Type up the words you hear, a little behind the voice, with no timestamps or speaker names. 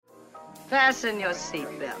Fasten your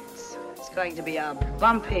seatbelts. It's going to be a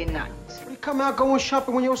bumpy night. You come out going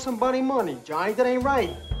shopping when you owe somebody money, Johnny. That ain't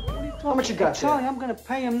right. How much you got there? Charlie, I'm gonna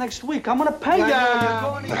pay him next week. I'm gonna pay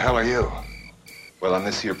The hell are you? Well, I'm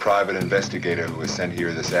this here private investigator who was sent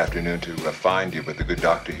here this afternoon to find you, but the good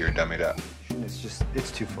doctor here dummied up.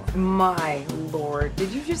 It's too far. My lord,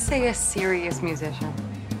 did you just say a serious musician?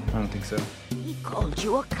 I don't think so. He called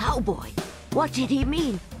you a cowboy. What did he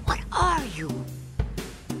mean? What are you?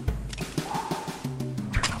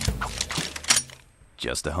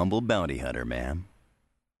 Just a humble bounty hunter, ma'am.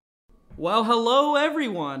 Well, hello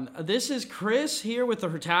everyone. This is Chris here with the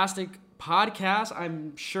Hertastic Podcast.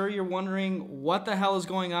 I'm sure you're wondering what the hell is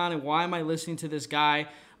going on and why am I listening to this guy.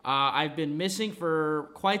 I've been missing for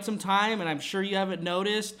quite some time, and I'm sure you haven't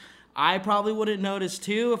noticed. I probably wouldn't notice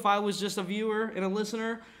too if I was just a viewer and a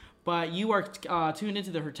listener, but you are tuned into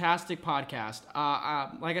the Hertastic Podcast.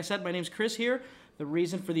 Like I said, my name's Chris here. The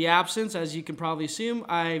reason for the absence, as you can probably assume,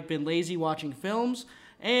 I've been lazy watching films,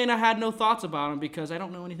 and I had no thoughts about them because I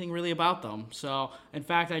don't know anything really about them. So, in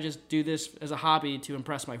fact, I just do this as a hobby to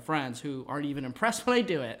impress my friends who aren't even impressed when I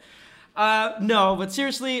do it. No, but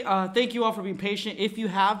seriously, thank you all for being patient. If you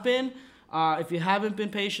have been, if you haven't been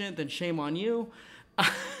patient, then shame on you.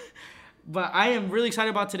 But I am really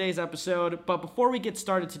excited about today's episode. But before we get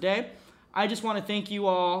started today, I just want to thank you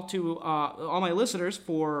all to all my listeners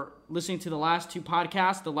for listening to the last two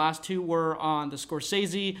podcasts. The last two were on the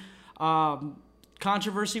Scorsese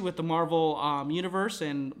controversy with the Marvel universe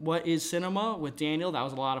and what is cinema with Daniel. That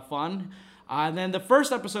was a lot of fun. And then the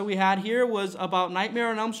first episode we had here was about Nightmare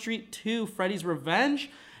on Elm Street 2, Freddy's Revenge,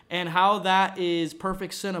 and how that is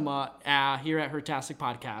perfect cinema here at Hertastic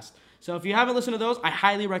Podcast. So if you haven't listened to those, I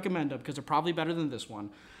highly recommend them because they're probably better than this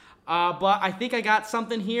one. But I think I got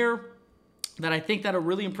something here that I think that'll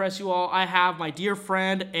really impress you all. I have my dear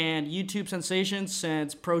friend and YouTube sensation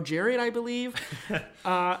since Pro Jared, I believe.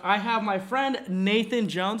 I have my friend Nathan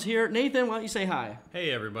Jones here. Nathan, why don't you say hi?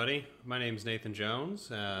 Hey everybody, my name's Nathan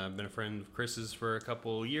Jones. I've been a friend of Chris's for a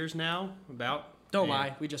couple years now, Don't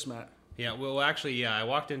lie, we just met. Yeah, well actually, I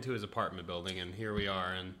walked into his apartment building and here we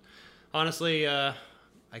are. And honestly, I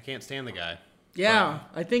can't stand the guy. Yeah,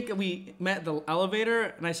 I think we met at the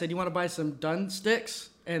elevator and I said, you want to buy some Dun sticks?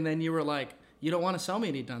 And then you were like, you don't want to sell me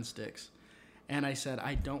any Dun sticks. And I said,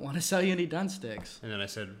 I don't want to sell you any Dun sticks. And then I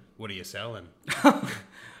said, what are you selling?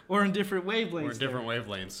 We're in different wavelengths. We're in different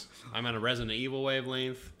wavelengths. I'm on a Resident Evil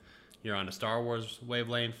wavelength. You're on a Star Wars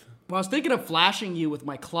wavelength. Well, I was thinking of flashing you with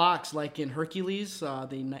my clocks like in Hercules, the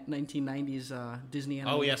 1990s Disney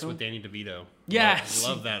animated Oh, yes, film. with Danny DeVito. Yes.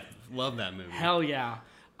 Love that movie. Hell yeah.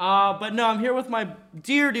 But no, I'm here with my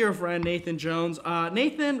dear friend, Nathan Jones.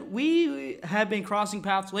 Nathan, we have been crossing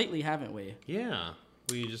paths lately, haven't we? Yeah.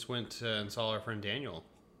 We just went and saw our friend Daniel,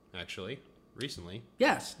 actually, recently.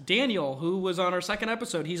 Yes, Daniel, who was on our second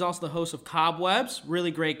episode. He's also the host of Cobwebs. Really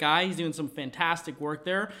great guy. He's doing some fantastic work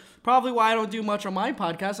there. Probably why I don't do much on my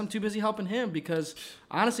podcast. I'm too busy helping him because,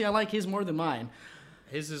 honestly, I like his more than mine.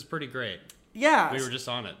 His is pretty great. Yeah. We were just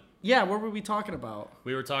on it. Yeah, what were we talking about?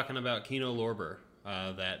 We were talking about Kino Lorber.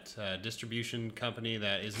 That distribution company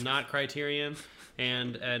that is not Criterion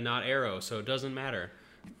and not Arrow, so it doesn't matter.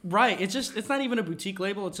 Right, it's not even a boutique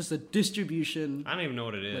label, it's just a distribution I don't even know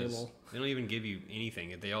what it is. label. They don't even give you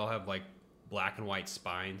anything. They all have like black and white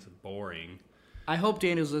spines. Boring. I hope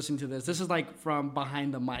Daniel's listening to this. This is like from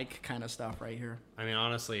behind the mic kind of stuff right here. I mean,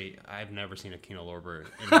 honestly, I've never seen a Kino Lorber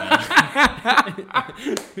in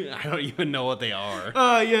I don't even know what they are.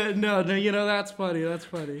 Oh, yeah, no, you know, that's funny.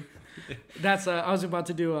 That's I was about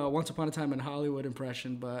to do a Once Upon a Time in Hollywood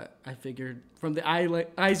impression, but I figured from the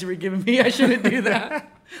eyes you were giving me, I shouldn't do that.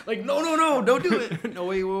 Like, no, don't do it. No,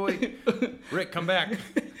 wait. Rick, come back.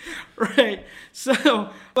 Right. So,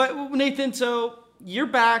 but Nathan, so you're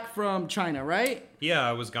back from China, right? Yeah,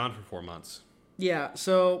 I was gone for 4 months. Yeah.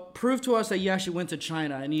 So prove to us that you actually went to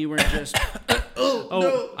China and you weren't just.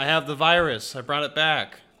 No. I have the virus. I brought it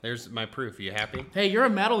back. There's my proof. Are you happy? Hey, you're a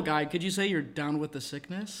metal guy. Could you say you're down with the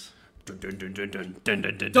sickness? Don't Please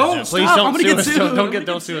stop. I'm gonna get sued.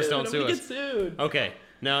 Don't sue us. I'm gonna get sued. Okay.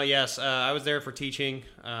 Now, yes, I was there for teaching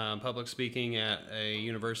public speaking at a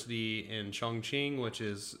university in Chongqing, which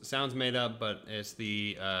sounds made up, but it's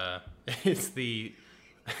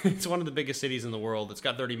it's one of the biggest cities in the world. It's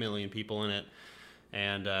got 30 million people in it,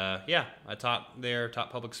 and I taught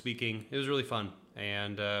public speaking. It was really fun,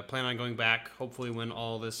 and plan on going back. Hopefully, when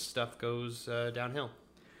all this stuff goes downhill.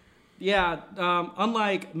 Yeah,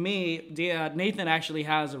 unlike me, Nathan actually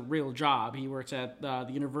has a real job. He works at the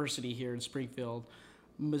university here in Springfield,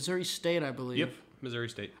 Missouri State, I believe. Yep, Missouri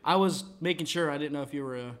State. I was making sure. I didn't know if you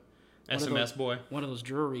were SMS boy. One of those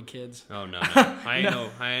jewelry kids. Oh no. I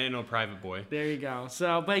ain't no private boy. There you go.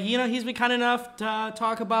 So, but he's been kind enough to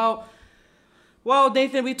talk about. Well,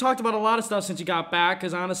 Nathan, we talked about a lot of stuff since you got back,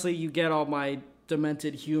 because honestly, you get all my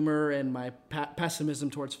demented humor and my pessimism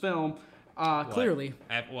towards film. Clearly.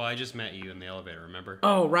 I just met you in the elevator, remember?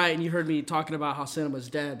 Oh, right, and you heard me talking about how cinema's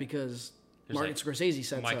dead because Martin Scorsese said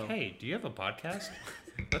so. I'm like, hey, do you have a podcast?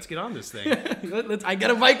 Let's get on this thing. I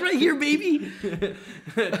got a mic right here, baby.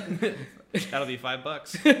 That'll be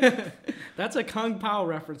 $5. That's a Kung Pao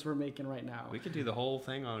reference we're making right now. We could do the whole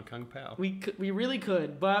thing on Kung Pao. We really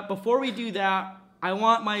could. But before we do that, I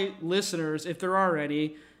want my listeners, if there are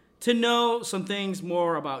any, to know some things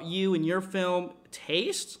more about you and your film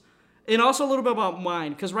tastes, and also a little bit about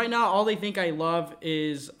mine. Because right now, all they think I love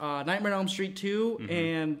is Nightmare on Elm Street 2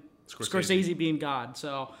 and Scorsese being God.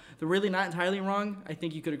 So they're really not entirely wrong. I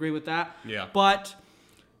think you could agree with that. Yeah. But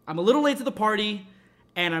I'm a little late to the party,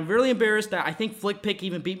 and I'm really embarrassed that I think FlickPick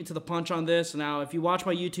even beat me to the punch on this. Now, if you watch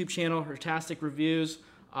my YouTube channel, Hertastic Reviews,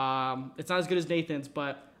 it's not as good as Nathan's,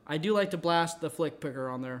 but I do like to blast the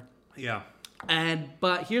FlickPicker on there. Yeah.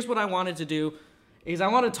 But here's what I wanted to do, is I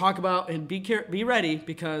want to talk about, and be ready,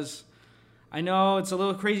 because I know it's a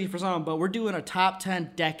little crazy for some, but we're doing a top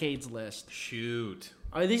 10 decades list. Shoot.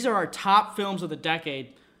 These are our top films of the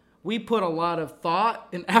decade. We put a lot of thought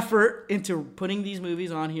and effort into putting these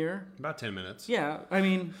movies on here. About 10 minutes. Yeah, I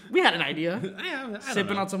mean, we had an idea.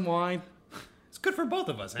 Sipping on some wine. It's good for both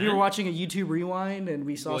of us, We were watching a YouTube rewind, and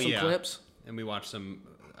we saw some clips. And we watched some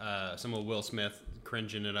of Will Smith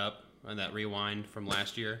cringing it up on that rewind from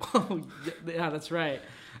last year. Oh, yeah, that's right.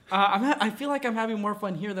 I feel like I'm having more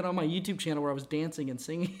fun here than on my YouTube channel where I was dancing and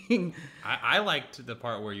singing. I liked the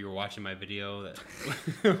part where you were watching my video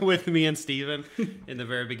that with me and Steven in the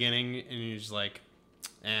very beginning, and you're just like,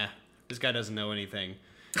 this guy doesn't know anything.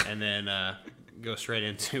 And then go straight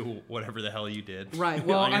into whatever the hell you did. Right.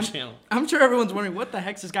 Well, on your channel. I'm sure everyone's wondering, what the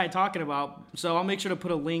heck's this guy talking about? So I'll make sure to put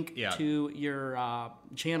a link to your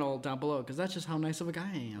channel down below, because that's just how nice of a guy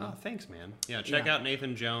I am. Oh, thanks, man. Yeah, check out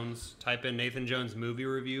Nathan Jones. Type in Nathan Jones movie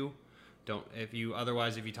review. If you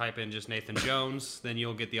type in just Nathan Jones, then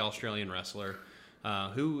you'll get the Australian wrestler,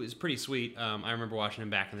 who is pretty sweet. I remember watching him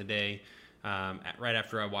back in the day, right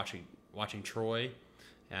after watching Troy.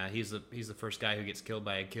 He's the first guy who gets killed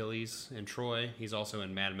by Achilles in Troy. He's also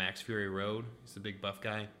in Mad Max Fury Road. He's the big buff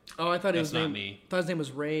guy. Oh, I thought his name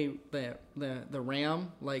was Ray, the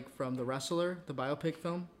Ram, like from The Wrestler, the biopic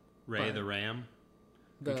film. Ray the Ram.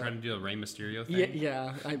 You're trying to do a Rey Mysterio thing?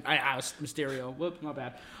 Yeah. I asked Mysterio. Whoop, my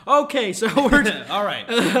bad. Okay, so we're all right.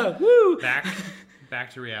 Woo!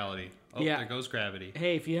 Back to reality. Oh, there goes gravity.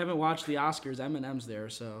 Hey, if you haven't watched the Oscars, Eminem's there,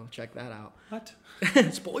 so check that out. What?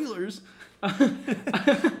 Spoilers. But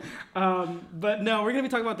no, we're going to be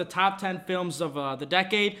talking about the top 10 films of the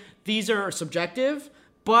decade. These are subjective,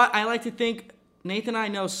 but I like to think Nathan and I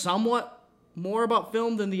know somewhat more about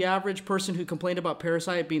film than the average person who complained about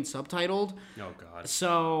Parasite being subtitled. Oh, God.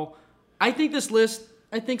 So I think this list,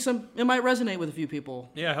 it might resonate with a few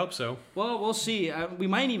people. Yeah, I hope so. Well, we'll see. We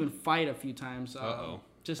might even fight a few times. Uh-oh.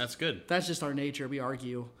 That's good. That's just our nature. We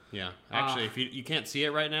argue. Yeah. Actually, if you can't see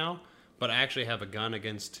it right now, but I actually have a gun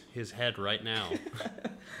against his head right now.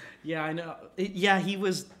 Yeah, I know. He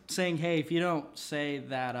was saying, hey, if you don't say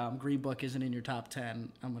that Green Book isn't in your top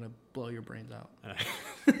 10, I'm going to blow your brains out.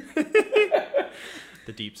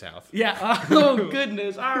 The Deep South. Yeah. Oh,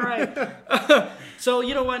 goodness. All right. So,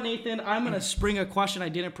 you know what, Nathan? I'm going to spring a question I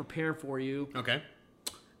didn't prepare for you. Okay.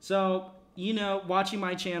 So, watching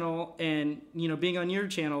my channel and, being on your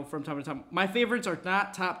channel from time to time, my favorites are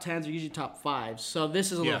not top 10s, they're usually top 5s. So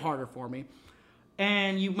this is a little harder for me.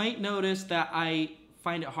 And you might notice that I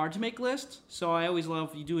find it hard to make lists, so I always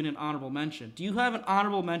love you doing an honorable mention. Do you have an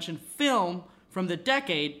honorable mention film from the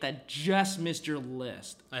decade that just missed your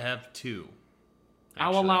list? I have 2. Actually.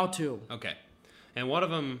 I'll allow 2. Okay. And one of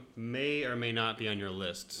them may or may not be on your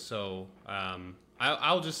list, so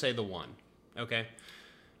I'll just say the one. Okay?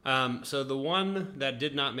 So the one that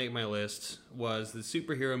did not make my list was the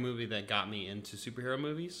superhero movie that got me into superhero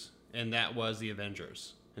movies, and that was The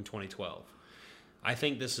Avengers in 2012.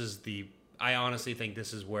 I honestly think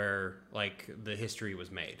this is where the history was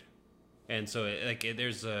made. And so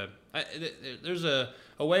there's a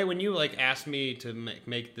way when you asked me to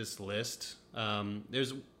make this list,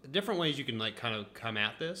 there's different ways you can kind of come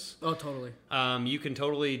at this. Oh, totally. You can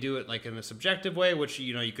totally do it in a subjective way, which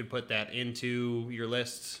you could put that into your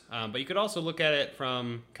lists. But you could also look at it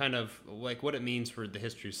from kind of what it means for the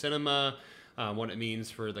history of cinema, what it means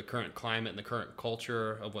for the current climate and the current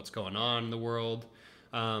culture of what's going on in the world.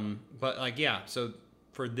 So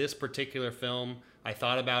for this particular film, I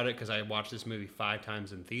thought about it because I watched this movie 5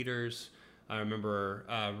 times in theaters. I remember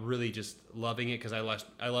really just loving it because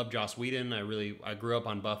I love Joss Whedon. I grew up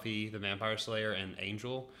on Buffy the Vampire Slayer and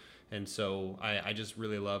Angel, and so I just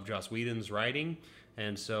really love Joss Whedon's writing.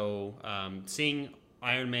 And so seeing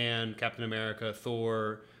Iron Man, Captain America,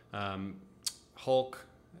 Thor, Hulk,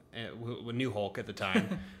 new Hulk at the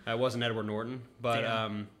time, it wasn't Edward Norton,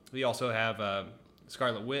 but we also have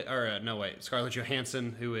Scarlett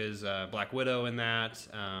Johansson, who is Black Widow in that,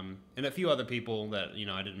 and a few other people that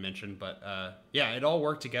I didn't mention, but it all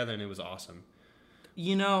worked together and it was awesome.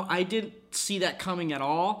 I didn't see that coming at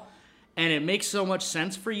all, and it makes so much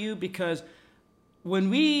sense for you because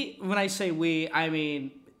when I say we, I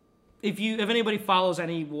mean if anybody follows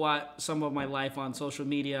some of my life on social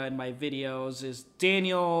media and my videos, is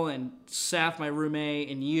Daniel and Seth, my roommate,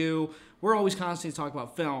 and you. We're always constantly talking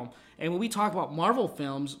about film. And when we talk about Marvel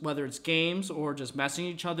films, whether it's games or just messaging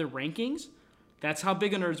each other rankings, that's how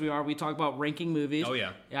big of nerds we are. We talk about ranking movies. Oh,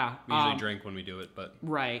 yeah. Yeah. We usually drink when we do it, but...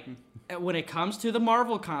 Right. When it comes to the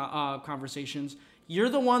Marvel conversations, you're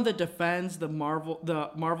the one that defends the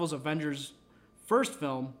Marvel's Avengers first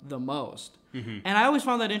film the most. Mm-hmm. And I always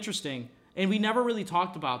found that interesting. And we never really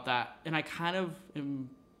talked about that. And I kind of am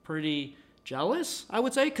pretty jealous, I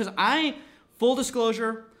would say. Because full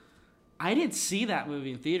disclosure, I didn't see that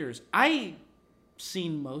movie in theaters. I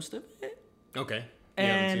seen most of it. Okay. You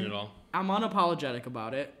haven't seen it all. I'm unapologetic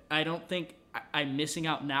about it. I don't think I'm missing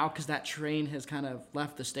out now because that train has kind of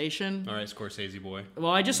left the station. All right, Scorsese boy.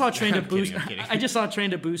 Well, I just saw Train to Busan. I'm kidding. I just saw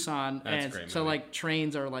Train to Busan, That's and a great so movie.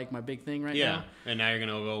 trains are my big thing right now. Yeah, and now you're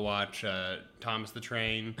gonna go watch Thomas the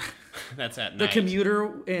Train. That's at The night.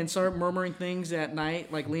 Commuter, and start murmuring things at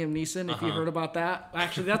night like Liam Neeson. If you heard about that,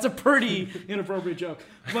 actually, that's a pretty inappropriate joke.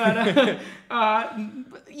 But I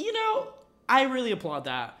really applaud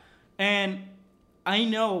that, and I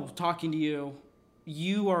know talking to you,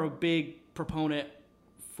 you are a big proponent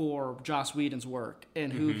for Joss Whedon's work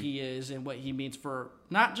and who he is and what he means for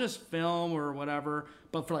not just film or whatever,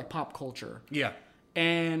 but for pop culture. Yeah,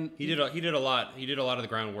 and he did a lot. He did a lot of the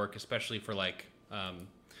groundwork, especially for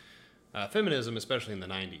feminism, especially in the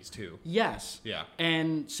 '90s too. Yes. Yeah.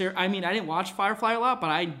 And Sarah, I didn't watch Firefly a lot,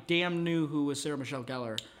 but I damn knew who was Sarah Michelle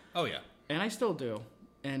Gellar. Oh yeah. And I still do.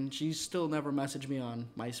 And she still never messaged me on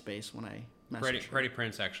MySpace when I messaged her. Freddie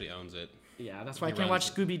Prinze actually owns it. Yeah, that's why I He can't watch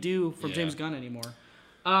runs it. Scooby-Doo from Yeah. James Gunn anymore.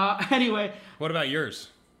 Anyway. What about yours?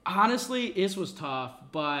 Honestly, this was tough,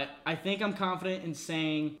 but I think I'm confident in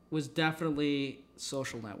saying was definitely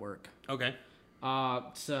Social Network. Okay.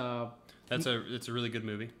 It's a really good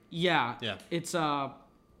movie. Yeah. Yeah. It's a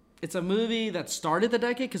movie that started the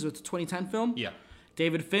decade because it's a 2010 film. Yeah.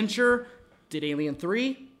 David Fincher did Alien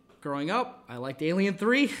 3. Growing up, I liked Alien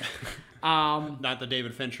 3. Not the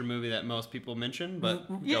David Fincher movie that most people mention, but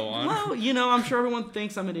go on. Well, I'm sure everyone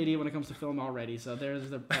thinks I'm an idiot when it comes to film already, so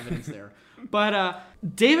there's the evidence there. But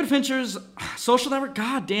David Fincher's Social Network,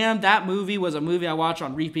 goddamn, that movie was a movie I watched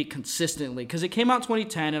on repeat consistently because it came out in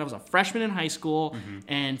 2010, and I was a freshman in high school,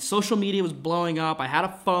 and social media was blowing up. I had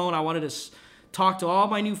a phone. I wanted to talk to all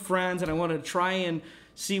my new friends, and I wanted to try and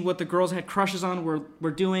see what the girls I had crushes on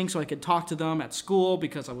were doing so I could talk to them at school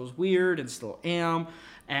because I was weird and still am.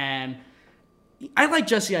 And I like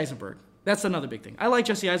Jesse Eisenberg. That's another big thing. I like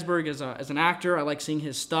Jesse Eisenberg as an actor. I like seeing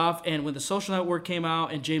his stuff. And when The Social Network came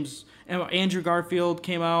out and Andrew Garfield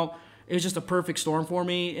came out, it was just a perfect storm for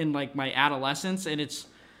me in my adolescence. And it's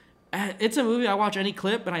a movie I watch any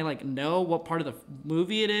clip and I know what part of the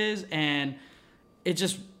movie it is, and it's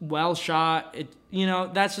just well shot.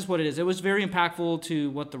 That's just what it is. It was very impactful to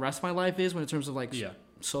what the rest of my life is in terms of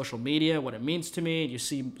social media, what it means to me. You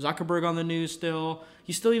see Zuckerberg on the news still.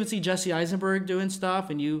 You still even see Jesse Eisenberg doing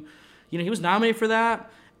stuff, and he was nominated for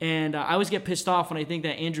that. And I always get pissed off when I think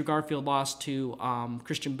that Andrew Garfield lost to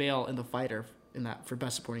Christian Bale in The Fighter for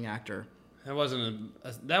Best Supporting Actor. That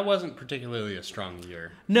wasn't particularly a strong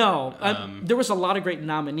year. No, there was a lot of great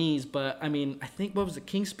nominees, but I think what was it,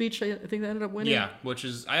 King's Speech? I think that ended up winning. Yeah,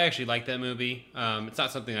 I actually like that movie. It's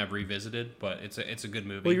not something I've revisited, but it's a good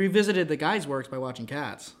movie. Well, you revisited the guy's works by watching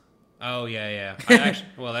Cats. Oh yeah.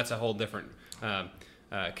 That's a whole different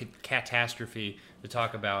catastrophe to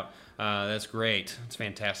talk about. That's great. It's a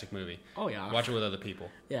fantastic movie. Oh yeah. Watch it with other people.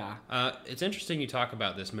 Yeah. It's interesting you talk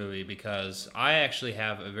about this movie because I actually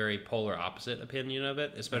have a very polar opposite opinion of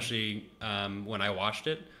it, especially when I watched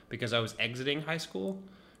it because I was exiting high school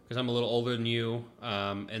because I'm a little older than you,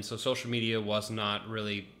 and so social media was not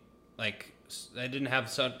really I didn't have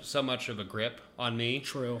so much of a grip on me.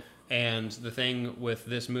 True. And the thing with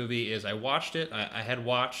this movie is I watched it. I had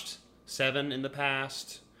watched Seven in the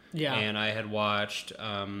past. Yeah. And I had watched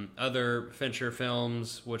other Fincher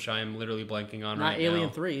films, which I'm literally blanking on Not right Alien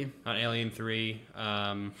now. 3. Not Alien 3.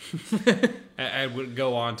 I would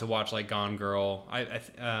go on to watch like Gone Girl.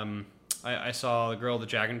 I saw The Girl with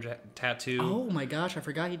the Dragon Tattoo. Oh my gosh, I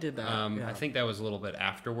forgot he did that. Yeah. I think that was a little bit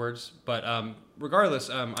afterwards. But regardless,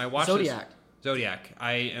 I watched Zodiac. Zodiac.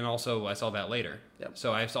 I saw that later. Yep.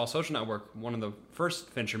 So I saw Social Network, one of the first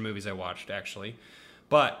Fincher movies I watched, actually.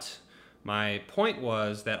 But my point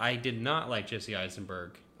was that I did not like Jesse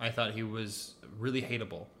Eisenberg. I thought he was really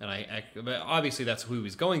hateable, and but obviously that's who he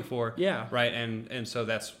was going for. Yeah. Right. And so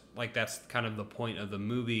that's kind of the point of the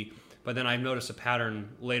movie. But then I noticed a pattern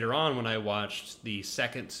later on when I watched the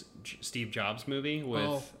second Steve Jobs movie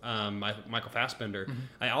with Michael Fassbender. Mm-hmm.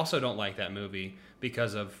 I also don't like that movie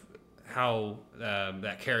because of how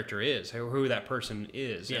that character is, who that person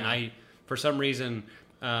is. Yeah. And for some reason,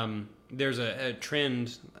 there's a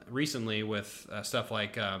trend recently with stuff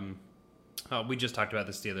like, we just talked about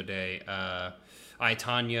this the other day, I,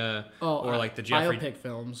 Tonya, or like the Jeffrey... biopic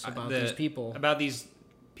films about these people. About these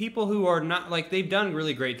people who are not, like, they've done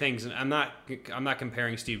really great things, and I'm not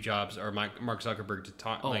comparing Steve Jobs or Mark Zuckerberg to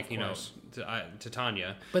to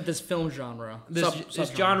Tanya. But this film genre.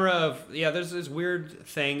 This genre of, there's this weird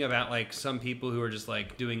thing about, like, some people who are just,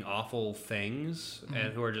 like, doing awful things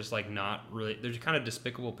and who are just, like, not really, they're just kind of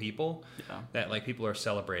despicable people that, like, people are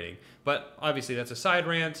celebrating. But obviously that's a side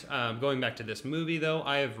rant. Going back to this movie, though,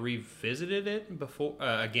 I have revisited it before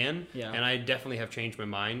again, and I definitely have changed my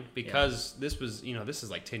mind because this was, this is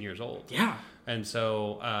like 10 years old. Yeah. And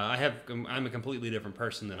so I'm a completely different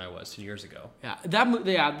person than I was 10 years ago.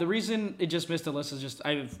 Yeah, the reason it just missed the list is just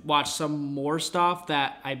I've watched some more stuff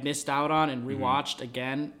that I missed out on and rewatched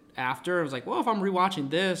again after. I was like, well, if I'm rewatching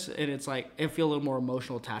this, and it's like I feel a little more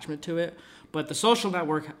emotional attachment to it. But The Social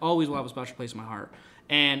Network always will have a special place in my heart,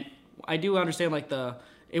 and I do understand like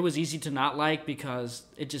it was easy to not like because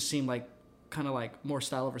it just seemed like kind of like more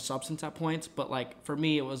style over substance at points. But like for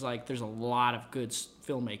me, it was like there's a lot of good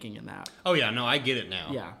filmmaking in that. Oh yeah, no, I get it now.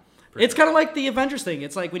 Yeah, it's kind of like the Avengers thing.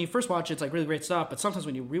 It's like when you first watch it, it's like really great stuff. But sometimes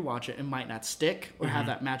when you rewatch it, it might not stick or have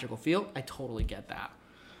that magical feel. I totally get that.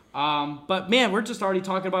 But man, we're just already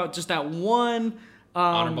talking about just that one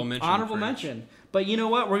honorable mention. But you know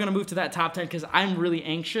what? We're going to move to that top 10 because I'm really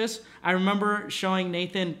anxious. I remember showing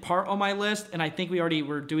Nathan part on my list, and I think we already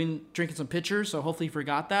were drinking some pitchers, so hopefully he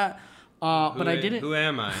forgot that. But I didn't. Who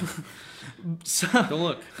am I? So, don't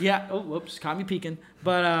look. Yeah. Oh, whoops. Caught me peeking.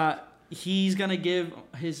 But he's going to give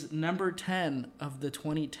his number 10 of the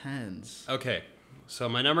 2010s. Okay. So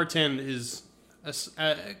my number 10 is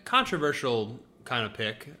a controversial kind of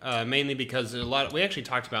pick, mainly because we actually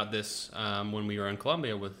talked about this when we were in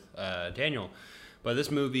Columbia with Daniel. But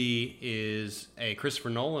this movie is a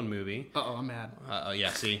Christopher Nolan movie. Uh-oh, I'm mad.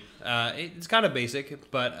 Yeah, see. It's kind of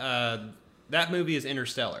basic, but that movie is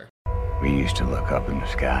Interstellar. We used to look up in the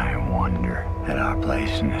sky and wonder at our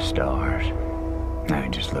place in the stars. Now we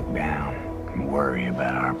just look down and worry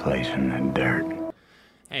about our place in the dirt.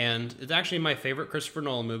 And it's actually my favorite Christopher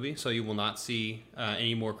Nolan movie, so you will not see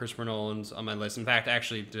any more Christopher Nolans on my list. In fact,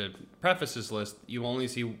 actually, to preface this list, you only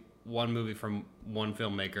see one movie from one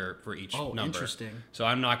filmmaker for each number. Interesting. So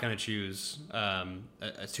I'm not going to choose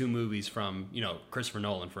two movies from, Christopher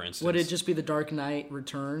Nolan, for instance. Would it just be The Dark Knight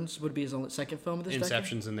Returns? Would it be his second film of this decade?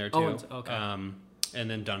 Inception's in there, too. Oh, okay. And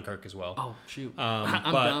then Dunkirk as well. Oh, shoot. But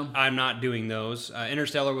dumb. I'm not doing those.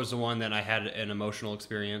 Interstellar was the one that I had an emotional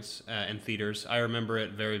experience in theaters. I remember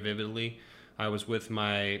it very vividly. I was with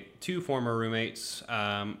my two former roommates.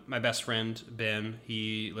 My best friend, Ben,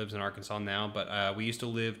 he lives in Arkansas now, but we used to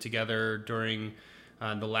live together during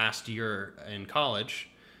the last year in college.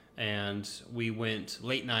 And we went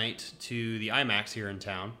late night to the IMAX here in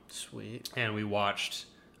town. Sweet. And we watched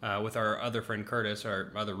with our other friend Curtis,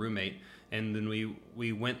 our other roommate. And then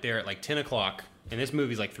we went there at like 10 o'clock. And this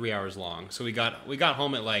movie's like 3 hours long. So we got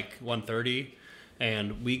home at like 1:30,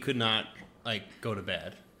 and we could not like go to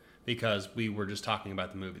bed, because we were just talking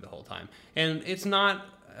about the movie the whole time. And it's not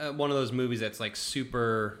one of those movies that's like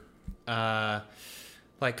super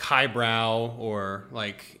like highbrow or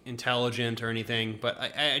like intelligent or anything. But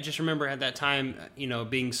I just remember at that time,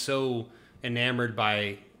 being so enamored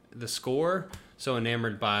by the score, so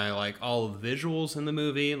enamored by like all of the visuals in the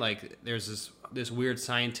movie. Like there's this weird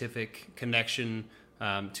scientific connection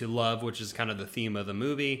to love, which is kind of the theme of the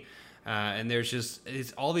movie. And there's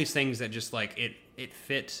it's all these things that just like it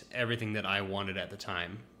fit everything that I wanted at the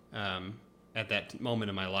time, at that moment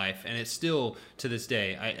in my life. And it's still, to this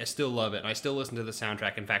day, I still love it. I still listen to the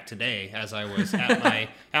soundtrack. In fact, today, as I was at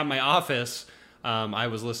my office, I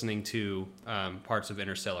was listening to parts of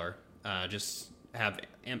Interstellar, just have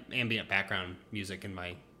ambient background music in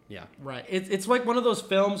my Yeah. Right. It's like one of those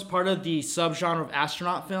films, part of the subgenre of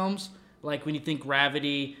astronaut films. Like when you think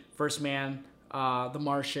Gravity, First Man, The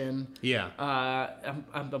Martian. Yeah.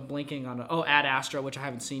 I'm blinking on Ad Astra, which I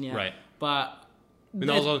haven't seen yet. Right. But and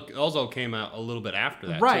also came out a little bit after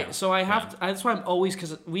that. Right. Too. So I have to, that's why I'm always,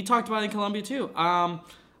 because we talked about it in Columbia too.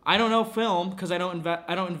 I don't know film because I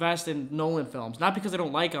don't invest in Nolan films. Not because I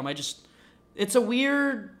don't like them. It's a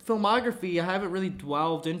weird filmography I haven't really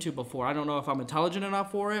delved into before. I don't know if I'm intelligent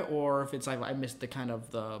enough for it or if it's like I missed the kind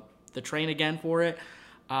of the train again for it.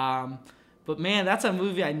 But man, that's a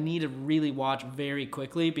movie I need to really watch very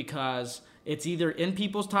quickly because it's either in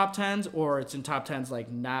people's top 10s or it's in top 10s like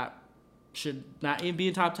should not even be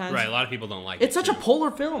in top 10s. Right, a lot of people don't like it. It's such a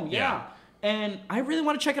polar film, yeah. And I really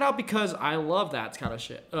want to check it out because I love that kind of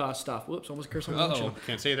shit stuff. Whoops, almost cursed on the show.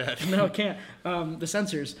 Can't say that. No, can't. The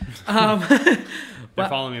censors. They're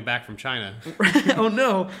following me back from China. Oh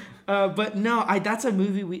no. But no, that's a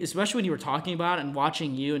movie especially when you were talking about it and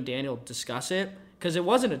watching you and Daniel discuss it, because it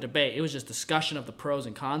wasn't a debate, it was just discussion of the pros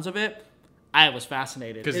and cons of it. I was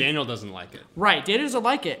fascinated. Because Daniel doesn't like it. Right, Daniel doesn't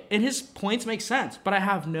like it. And his points make sense, but I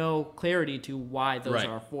have no clarity to why those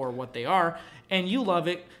are for what they are. And you love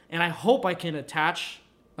it, and I hope I can attach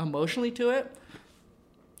emotionally to it.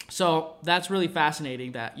 So that's really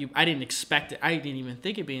fascinating that I didn't expect it. I didn't even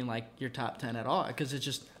think it being like your top 10 at all, because it's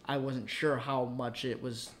just, I wasn't sure how much it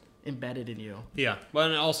was embedded in you. Yeah,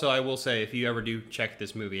 but also I will say, if you ever do check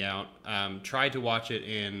this movie out, try to watch it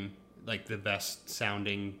in like the best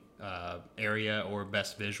sounding area or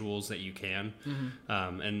best visuals that you can,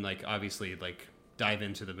 and like obviously like dive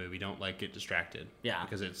into the movie. Don't like get distracted. Yeah,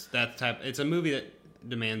 because it's a movie that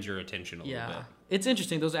demands your attention a little bit. It's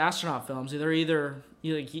interesting, those astronaut films. They're either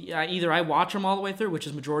I watch them all the way through, which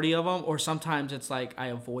is majority of them, or sometimes it's like I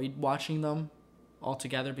avoid watching them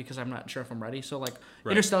altogether because I'm not sure if I'm ready. So like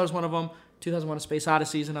Interstellar's one of them. 2001: A Space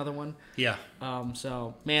Odyssey is another one. Yeah.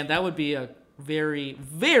 So man, that would be a very,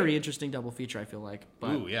 very interesting double feature, I feel like.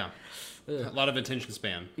 But, ooh, yeah. A lot of attention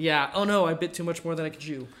span. Yeah. Oh no, I bit too much more than I could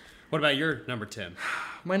chew. What about your number 10?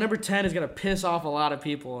 My number 10 is going to piss off a lot of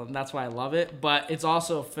people, and that's why I love it. But it's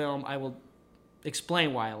also a film I will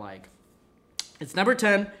explain why I like. It's number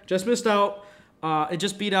 10. Just missed out. It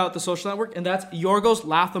just beat out The Social Network, and that's Yorgos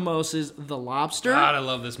Lanthimos' The Lobster. God, I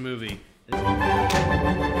love this movie. Now,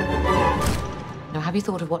 have you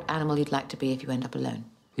thought of what animal you'd like to be if you end up alone?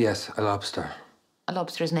 Yes, a lobster. A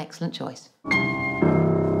lobster is an excellent choice.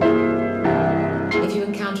 If you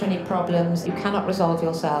encounter any problems you cannot resolve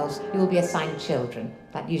yourselves, you will be assigned children.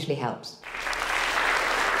 That usually helps.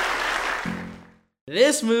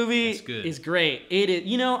 This movie is great. It is,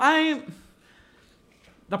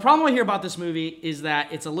 the problem I hear about this movie is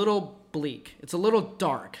that it's a little bleak. It's a little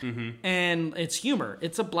dark. And it's humor.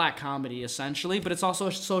 It's a black comedy, essentially, but it's also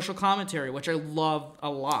a social commentary, which I love a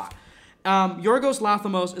lot. Yorgos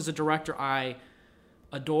Lanthimos is a director I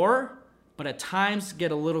adore, but at times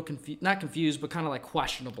get a little not confused, but kind of like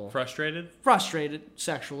questionable. Frustrated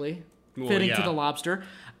sexually, fitting to The Lobster.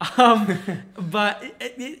 But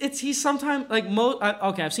he's sometimes like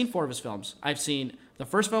okay, I've seen 4 of his films. I've seen the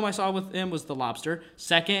first film I saw with him was The Lobster.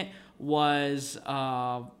 Second was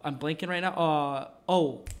I'm blanking right now.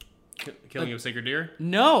 Killing of a Sacred Deer?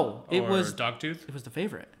 No, it was Dogtooth. It was The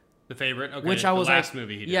Favorite. The Favorite, okay. Which I was the last like,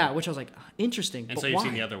 movie he did. Yeah, which I was like, interesting. And but so you've why?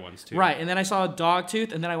 seen the other ones too. Right, and then I saw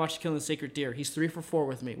Dogtooth, and then I watched Killing the Sacred Deer. He's 3 for 4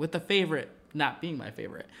 with me, with The Favorite not being my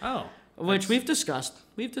favorite. Oh. Which we've discussed.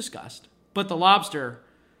 But The Lobster,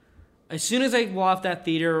 as soon as I left that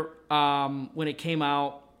theater, when it came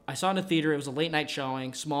out, I saw it in a theater. It was a late night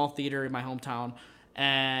showing, small theater in my hometown.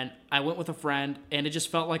 And I went with a friend, and it just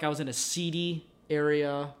felt like I was in a seedy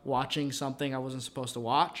area watching something I wasn't supposed to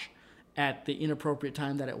watch at the inappropriate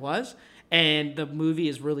time that it was. And the movie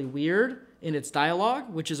is really weird in its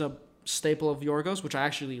dialogue, which is a staple of Yorgos, which I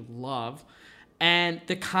actually love. And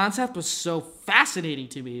the concept was so fascinating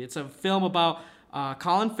to me. It's a film about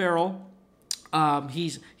Colin Farrell.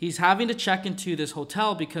 He's having to check into this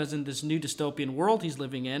hotel because in this new dystopian world he's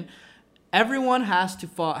living in, everyone has to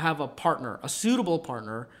have a partner, a suitable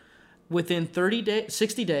partner, within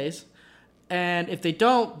 60 days. And if they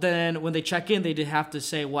don't, then when they check in, they have to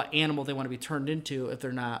say what animal they want to be turned into if they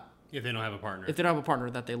don't have a partner. If they don't have a partner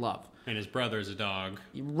that they love. And his brother's a dog.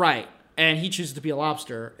 Right. And he chooses to be a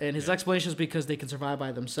lobster. And his explanation is because they can survive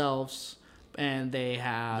by themselves and they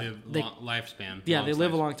have... lifespan. Yeah, they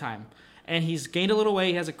live a long time. And he's gained a little weight.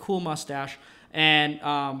 He has a cool mustache. And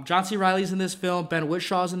John C. Reilly's in this film. Ben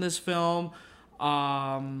Whitshaw's in this film.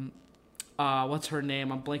 What's her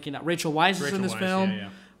name? I'm blanking out. Rachel Weisz is in this film. Yeah.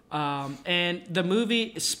 And the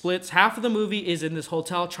movie splits. Half of the movie is in this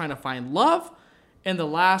hotel trying to find love. And the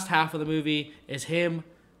last half of the movie is him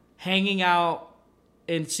hanging out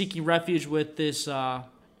and seeking refuge with this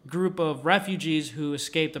group of refugees who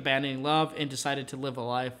escaped abandoning love and decided to live a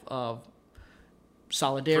life of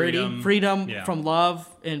solidarity, freedom Yeah. from love,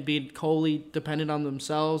 and being wholly dependent on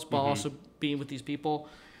themselves, but also being with these people.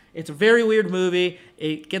 It's a very weird movie.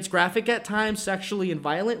 It gets graphic at times, sexually and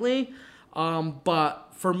violently, but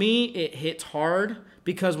for me, it hits hard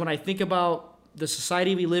because when I think about the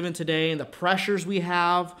society we live in today and the pressures we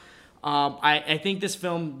have, I think this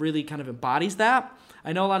film really kind of embodies that.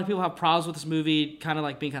 I know a lot of people have problems with this movie, kind of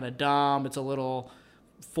like being kind of dumb. It's a little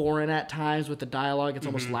foreign at times with the dialogue. It's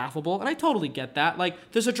almost laughable, and I totally get that.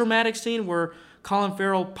 Like, there's a dramatic scene where Colin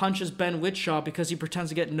Farrell punches Ben Whishaw because he pretends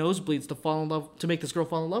to get nosebleeds to fall in love, to make this girl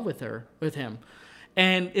fall in love with him.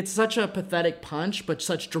 And it's such a pathetic punch, but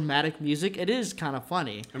such dramatic music. It is kind of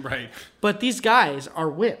funny. Right. But these guys are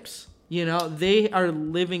wimps. You know, they are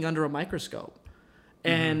living under a microscope.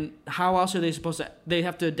 And how else are they supposed to... They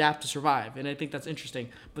have to adapt to survive. And I think that's interesting.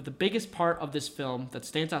 But the biggest part of this film that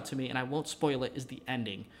stands out to me, and I won't spoil it, is the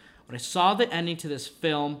ending. When I saw the ending to this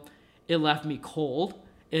film, it left me cold.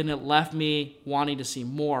 And it left me wanting to see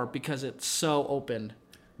more because it's so open.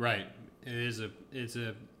 Right. It's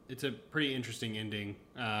a pretty interesting ending.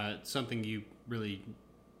 Something you really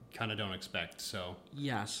kind of don't expect. So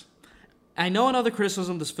Yes. I know another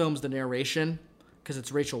criticism of this film is the narration, because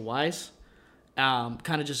it's Rachel Weisz.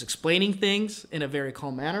 Kind of just explaining things in a very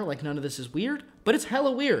calm manner, like none of this is weird, but it's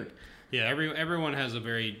hella weird. Yeah, everyone has a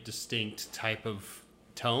very distinct type of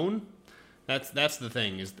tone. That's the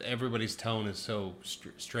thing, is everybody's tone is so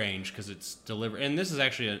strange because it's delivered. And this is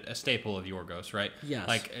actually a staple of Yorgos, right? Yes.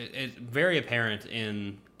 Like, it's very apparent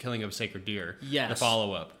in Killing of a Sacred Deer. Yes. The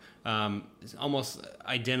follow-up. It's almost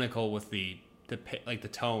identical with the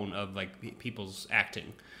tone of like people's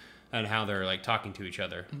acting and how they're like talking to each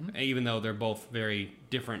other, even though they're both very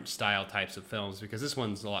different style types of films. Because this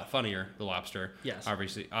one's a lot funnier, The Lobster. Yes.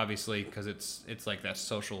 Obviously, because it's like that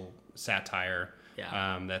social satire.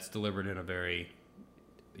 Yeah. That's delivered in a very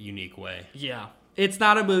unique way. Yeah. It's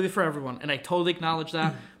not a movie for everyone, and I totally acknowledge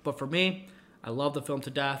that. But for me, I love the film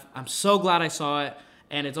to death. I'm so glad I saw it,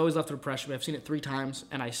 and it's always left an impression. I've seen it 3 times,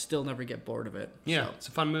 and I still never get bored of it. Yeah, So, it's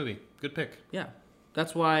a fun movie. Good pick. yeah.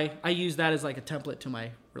 That's why I use that as like a template to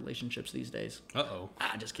my relationships these days. Uh-oh.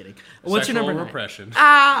 Just kidding. What's your number 9? Repression.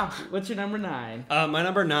 What's your number 9? My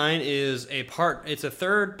number 9 is it's a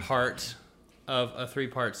third part of a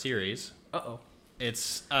 3-part series. Uh-oh.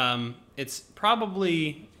 It's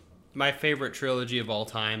probably my favorite trilogy of all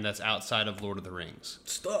time that's outside of Lord of the Rings.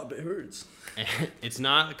 Stop, it hurts. It's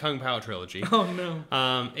not a Kung Pao trilogy. Oh,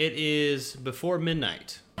 no. It is Before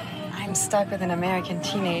Midnight. I'm stuck with an American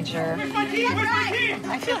teenager.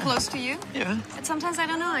 I feel close to you. Yeah. But sometimes I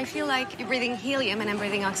don't know. I feel like you're breathing helium and I'm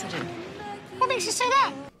breathing oxygen. What makes you say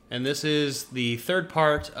that? And this is the third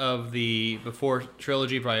part of the Before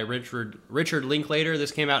trilogy by Richard Linklater.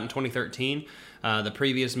 This came out in 2013. The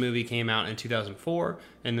previous movie came out in 2004,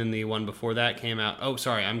 and then the one before that came out... Oh,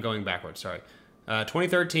 sorry, I'm going backwards, sorry.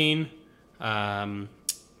 2013,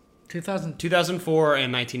 2004,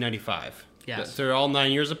 and 1995. Yes. They're all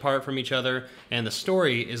 9 years apart from each other, and the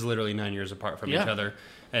story is literally 9 years apart from each other.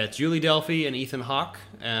 It's Julie Delpy and Ethan Hawke,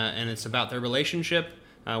 and it's about their relationship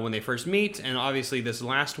when they first meet. And obviously this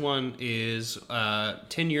last one is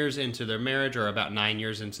 10 years into their marriage, or about 9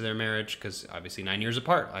 years into their marriage, because obviously 9 years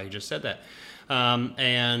apart. I just said that.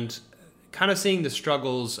 And kind of seeing the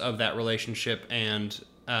struggles of that relationship, and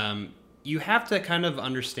you have to kind of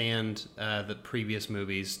understand the previous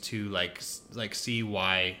movies to like see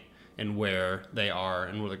why and where they are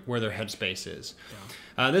and where their headspace is.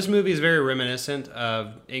 Yeah. This movie is very reminiscent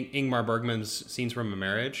of Ingmar Bergman's Scenes from a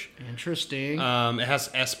Marriage. Interesting. It has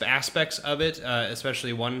aspects of it,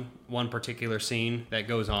 especially one particular scene that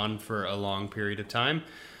goes on for a long period of time.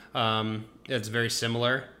 It's very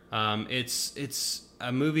similar. It's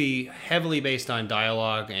a movie heavily based on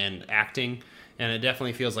dialogue and acting, and it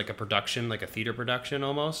definitely feels like a production, like a theater production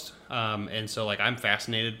almost. And so like I'm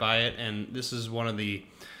fascinated by it, and this is one of the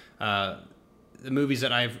movies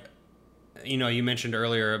that I've, you mentioned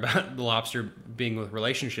earlier about The Lobster being with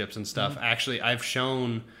relationships and stuff. Mm-hmm. Actually, I've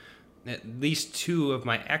shown at least 2 of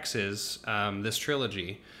my exes this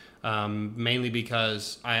trilogy, mainly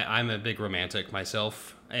because I'm a big romantic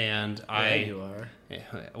myself, and you are.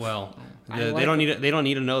 Well, they don't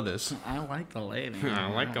need to know this. I like the lady. I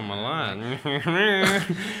like them a lot.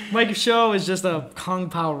 Mike's show is just a Kung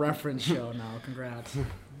Pao reference show now. Congrats.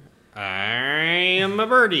 I am a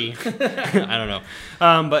birdie. I don't know.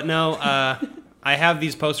 But no, I have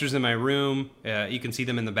these posters in my room. You can see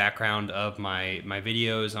them in the background of my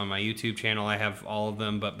videos on my YouTube channel. I have all of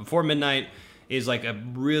them. But Before Midnight is like a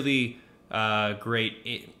really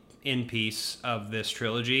great end piece of this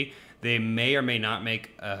trilogy. They may or may not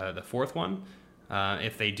make the fourth one.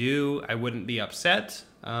 If they do, I wouldn't be upset.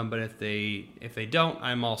 But if they don't,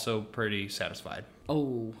 I'm also pretty satisfied.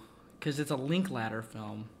 Oh, because it's a Linklater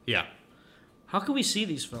film. Yeah. How can we see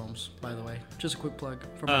these films, by the way? Just a quick plug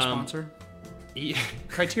from our sponsor.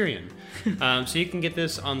 Criterion. So you can get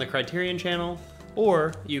this on the Criterion channel,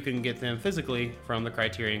 or you can get them physically from the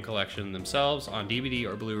Criterion Collection themselves on DVD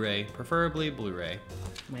or Blu-ray, preferably Blu-ray.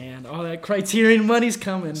 Man, all that Criterion money's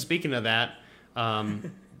coming. Speaking of that,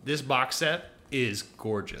 this box set is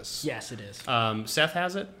gorgeous. Yes, it is. Seth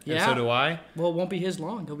has it, yeah. And so do I. Well, it won't be his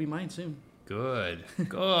long. It'll be mine soon. Good.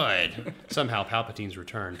 Somehow Palpatine's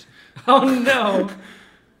returned. Oh, no.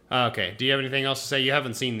 Okay. Do you have anything else to say? You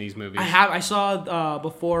haven't seen these movies. I saw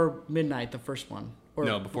Before Midnight, the first one.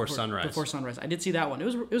 Before Sunrise. Before Sunrise. I did see that one.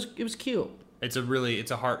 It was cute.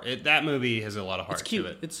 That movie has a lot of heart it's cute.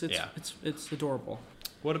 to it. It's adorable.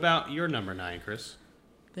 What about your number 9, Chris?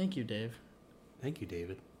 Thank you, Dave. Thank you,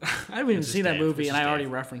 David. I haven't even seen that movie, and I already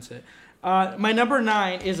referenced it. My number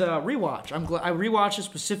 9 is a rewatch. I rewatched it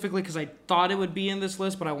specifically because I thought it would be in this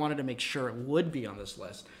list, but I wanted to make sure it would be on this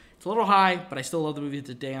list. It's a little high, but I still love the movie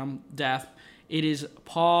to damn death. It is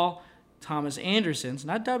Paul Thomas Anderson's,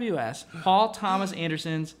 not W.S., Paul Thomas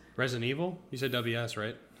Anderson's... Resident Evil? You said W.S.,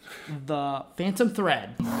 right? The Phantom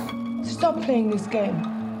Thread. Stop playing this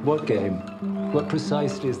game. What game? What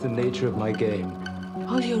precisely is the nature of my game?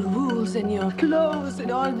 All your rules and your clothes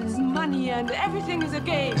and all this money and everything is a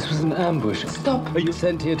game. This was an ambush. Stop. Are you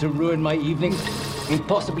sent here to ruin my evening and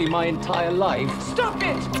possibly my entire life? Stop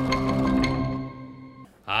it!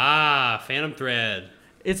 Phantom Thread.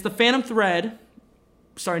 It's the Phantom Thread,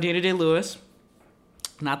 starring Daniel Day-Lewis.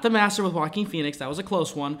 Not The Master with Joaquin Phoenix. That was a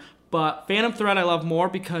close one. But Phantom Thread I love more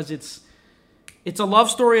because it's a love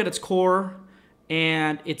story at its core,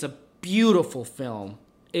 and it's a beautiful film.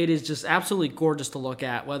 It is just absolutely gorgeous to look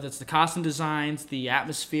at, whether it's the costume designs, the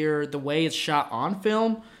atmosphere, the way it's shot on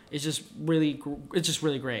film. It's just really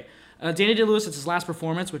great. Daniel Day-Lewis, it's his last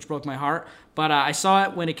performance, which broke my heart. But I saw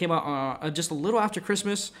it when it came out just a little after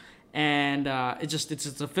Christmas, and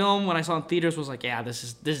it's a film when I saw it in theaters was like, yeah, this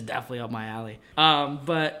is definitely up my alley.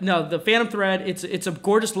 But no, the Phantom Thread, it's a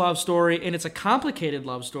gorgeous love story, and it's a complicated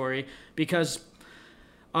love story because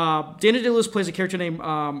Daniel Day-Lewis plays a character named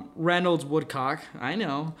Reynolds Woodcock. I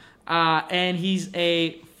know. And he's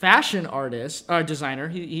a fashion designer.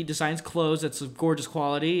 He designs clothes that's of gorgeous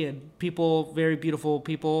quality, and very beautiful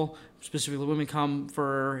people, specifically women, come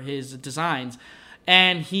for his designs.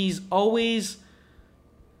 And he's always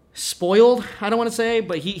spoiled, I don't want to say,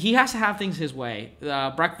 but he has to have things his way.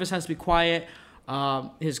 Breakfast has to be quiet.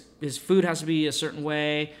 His food has to be a certain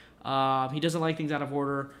way. He doesn't like things out of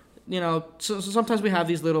order. So sometimes we have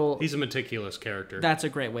these little... He's a meticulous character. That's a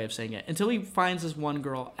great way of saying it. Until he finds this one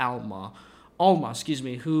girl, Alma,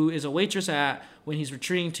 who is a waitress when he's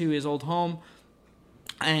retreating to his old home.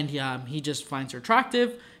 And he just finds her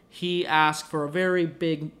attractive. He asks for a very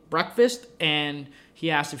big breakfast, and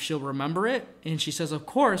he asks if she'll remember it. And she says, of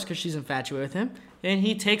course, because she's infatuated with him. And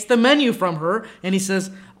he takes the menu from her, and he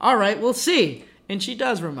says, all right, we'll see. And she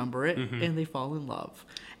does remember it, and they fall in love.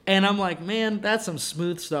 And I'm like, man, that's some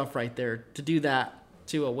smooth stuff right there to do that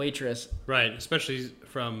to a waitress. Right, especially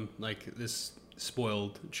from like this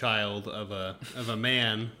spoiled child of a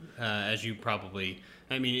man, as you probably.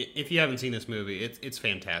 I mean, if you haven't seen this movie, it's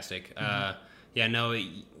fantastic.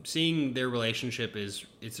 Seeing their relationship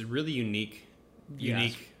it's a really unique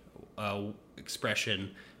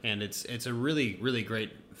expression, and it's a really, really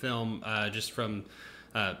great film. Just from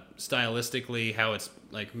stylistically, how it's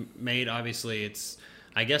like made. Obviously,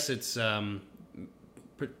 I guess it's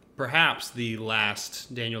perhaps the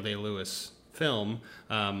last Daniel Day-Lewis film,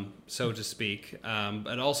 so to speak.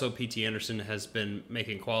 But also P.T. Anderson has been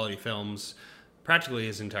making quality films practically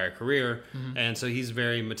his entire career, and so he's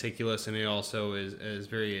very meticulous, and he also is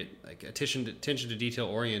very like attention to detail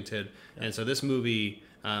oriented. And so this movie,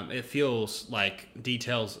 it feels like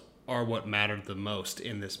details are what mattered the most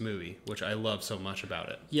in this movie, which I love so much about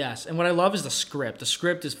it. Yes, and what I love is the script. The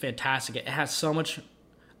script is fantastic. It has so much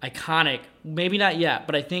iconic, maybe not yet,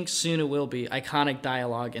 but I think soon it will be, iconic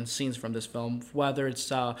dialogue and scenes from this film, whether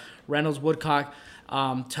it's Reynolds Woodcock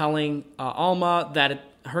telling Alma that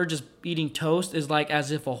her just eating toast is like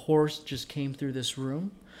as if a horse just came through this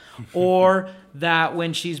room, or that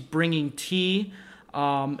when she's bringing tea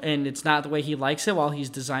and it's not the way he likes it while he's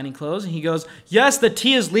designing clothes, and he goes, yes, the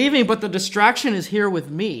tea is leaving, but the distraction is here with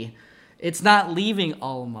me. It's not leaving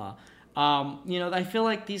Alma. I feel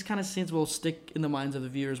like these kind of scenes will stick in the minds of the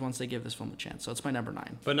viewers once they give this film a chance. So it's my number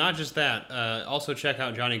 9. But not just that. Also check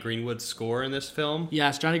out Johnny Greenwood's score in this film.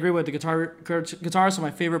 Yes, Johnny Greenwood, the guitarist of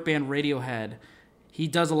my favorite band, Radiohead. He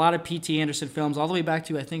does a lot of P.T. Anderson films, all the way back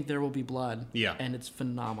to, I think, There Will Be Blood. Yeah. And it's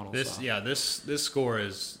phenomenal. This score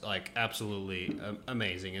is like absolutely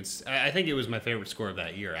amazing. I think it was my favorite score of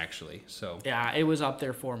that year, actually. So yeah, it was up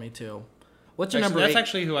there for me too. What's your number 8? That's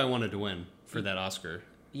actually who I wanted to win for that Oscar.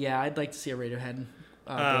 Yeah, I'd like to see a Radiohead.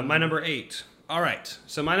 My number 8. All right.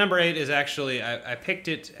 So my number 8 is actually, I picked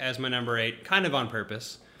it as my number 8 kind of on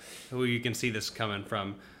purpose. Who you can see this coming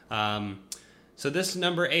from. So this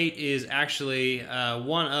number 8 is actually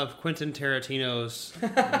one of Quentin Tarantino's...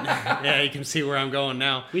 Yeah, you can see where I'm going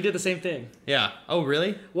now. We did the same thing. Yeah. Oh,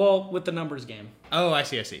 really? Well, with the numbers game. Oh, I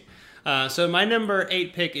see. So my number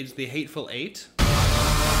 8 pick is The Hateful Eight.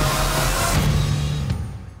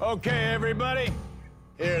 Okay, everybody,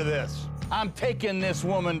 hear this. I'm taking this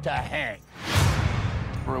woman to hang.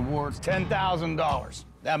 Rewards $10,000.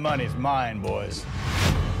 That money's mine, boys.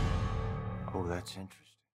 Oh, that's interesting.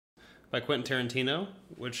 By Quentin Tarantino,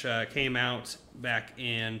 which came out back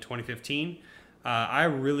in 2015. I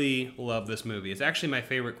really love this movie. It's actually my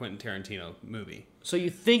favorite Quentin Tarantino movie. So you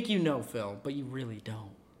think you know Phil, but you really don't.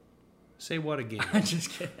 Say what again? I'm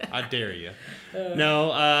just kidding. I dare you.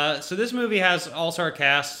 No, so this movie has all-star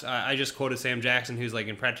cast. I just quoted Sam Jackson, who's like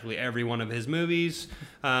in practically every one of his movies.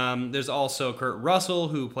 There's also Kurt Russell,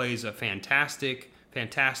 who plays a fantastic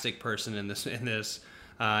person in this.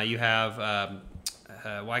 You have,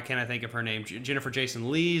 why can't I think of her name? Jennifer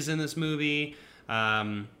Jason Leigh's in this movie.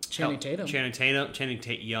 Channing Tatum. Channing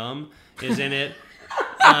Tatum is in it.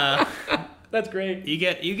 That's great. You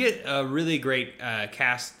get a really great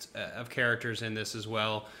cast of characters in this as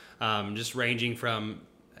well, just ranging from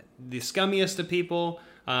the scummiest of people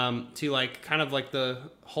to like kind of like the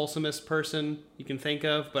wholesomest person you can think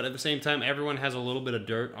of, but at the same time, everyone has a little bit of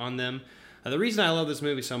dirt on them. The reason I love this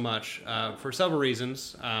movie so much, for several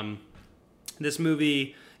reasons, this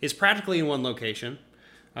movie is practically in one location.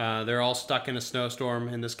 They're all stuck in a snowstorm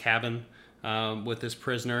in this cabin with this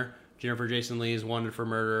prisoner. Jennifer Jason Leigh is wanted for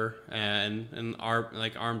murder and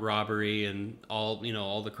armed robbery and all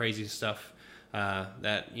the crazy stuff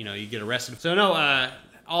that you get arrested. So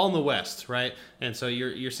all in the West, right? And so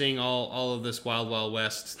you're seeing all of this Wild Wild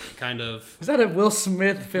West kind of. Is that a Will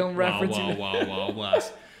Smith film reference? Wild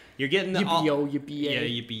West. You're getting yippee-yo.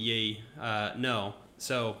 No.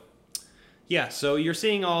 So yeah, so you're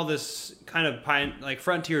seeing all this kind of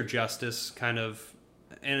frontier justice kind of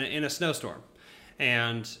in a snowstorm.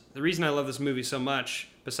 And the reason I love this movie so much,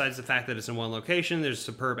 besides the fact that it's in one location, there's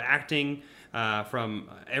superb acting from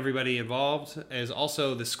everybody involved, is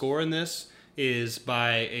also the score in this is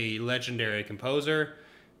by a legendary composer.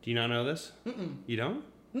 Do you not know this? Mm-mm. You don't?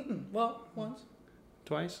 Mm-mm. Well, once.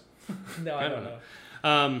 Twice? No, I don't know.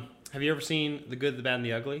 Have you ever seen The Good, the Bad, and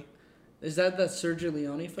the Ugly? Is that the Sergio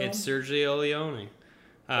Leone film? It's Sergio Leone.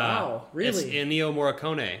 Wow, really? It's Ennio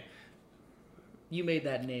Morricone. You made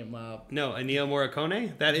that name up. No, Ennio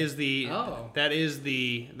Morricone. That is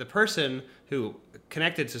the person who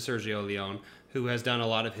connected to Sergio Leone, who has done a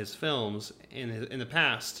lot of his films in the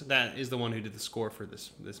past. That is the one who did the score for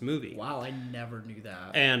this movie. Wow, I never knew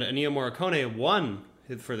that. And Ennio Morricone won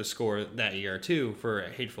for the score that year too for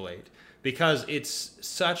Hateful Eight because it's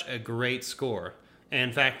such a great score. And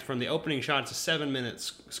in fact, from the opening shot, it's a 7-minute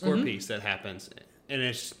score piece that happens, and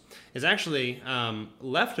it's actually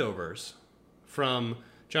leftovers from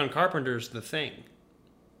John Carpenter's The Thing.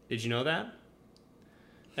 Did you know that?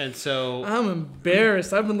 And so I'm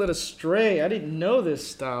embarrassed. I've been led astray. I didn't know this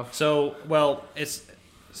stuff. So, well, it's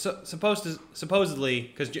supposedly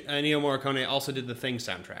because Ennio Morricone also did the Thing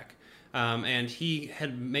soundtrack, and he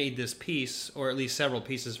had made this piece, or at least several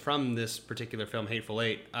pieces from this particular film, Hateful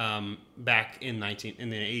Eight, back in the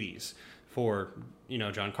 80s for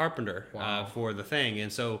John Carpenter. Wow. For The Thing,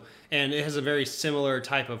 and it has a very similar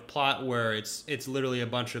type of plot where it's literally a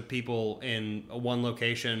bunch of people in one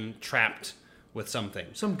location trapped with something.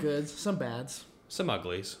 Some goods, some bads, some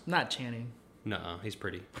uglies. Not Channing. No, he's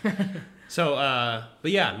pretty. So,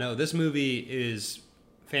 but yeah, no, this movie is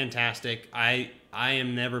fantastic. I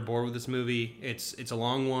am never bored with this movie. It's a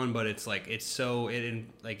long one, but it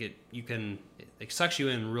sucks you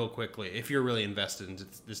in real quickly if you're really invested in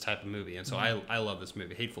this type of movie. And so I love this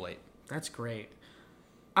movie, Hateful Eight. That's great.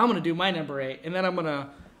 I'm gonna do my number 8, and then I'm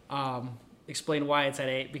gonna explain why it's at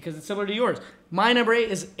 8 because it's similar to yours. My number 8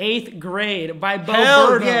 is 8th Grade by Bo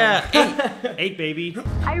Burnham. Yeah, 8 baby.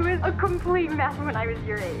 I was a complete mess when I was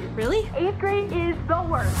your age. Really? 8th grade is the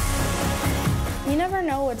worst. You never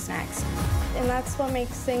know what's next, and that's what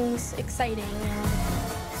makes things exciting and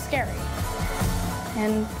scary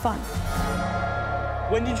and fun.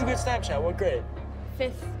 When did you get Snapchat? What grade?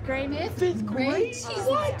 5th grade. Fifth grade?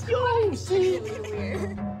 What? Yo, see?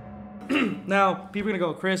 Now, people are gonna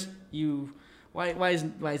go, Chris, why is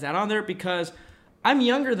that on there? Because I'm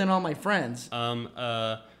younger than all my friends.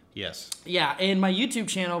 Yes. Yeah, and my YouTube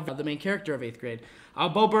channel, the main character of 8th grade.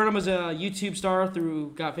 Bo Burnham was a YouTube star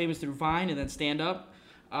got famous through Vine and then stand-up.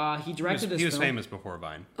 He directed this film. He was famous before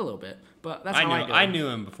Vine. A little bit, but that's how I go. I knew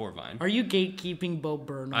him before Vine. Are you gatekeeping Bo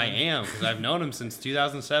Burnham? I am, because I've known him since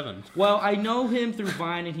 2007. Well, I know him through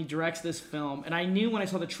Vine, and he directs this film. And I knew when I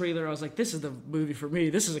saw the trailer, I was like, this is the movie for me.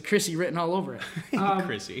 This is a Chrissy written all over it.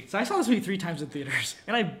 Chrissy. So I saw this movie 3 times in theaters.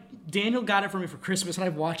 And Daniel got it for me for Christmas, and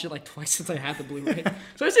I've watched it like twice since I had the Blu-ray.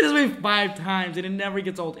 So I've seen this movie 5 times, and it never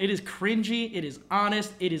gets old. It is cringy. It is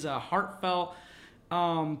honest. It is a heartfelt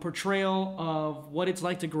portrayal of what it's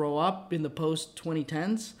like to grow up in the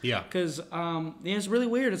post-2010s. Yeah. Because it's really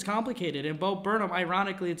weird. It's complicated. And Bo Burnham,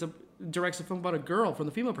 ironically, directs a film about a girl from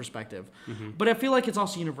the female perspective. Mm-hmm. But I feel like it's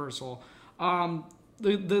also universal.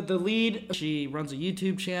 The lead, she runs a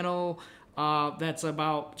YouTube channel that's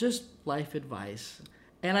about just life advice.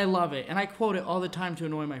 And I love it. And I quote it all the time to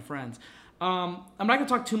annoy my friends. I'm not going to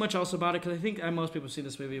talk too much else about it because I think most people see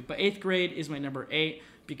this movie. But 8th grade is my number 8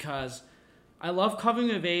 because I love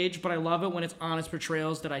coming of age, but I love it when it's honest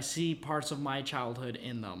portrayals that I see parts of my childhood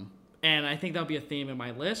in them. And I think that'll be a theme in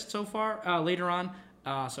my list so far, later on.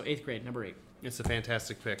 So 8th grade, number 8. It's a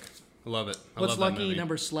fantastic pick. I love it. What's lucky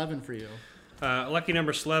number 11 for you? Lucky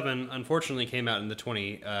number 11, unfortunately, came out in the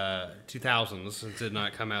 2000s. It did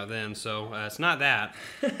not come out then, so it's not that.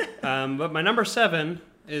 But my number 7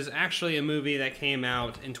 is actually a movie that came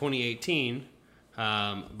out in 2018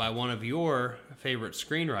 by one of your favorite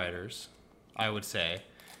screenwriters, I would say.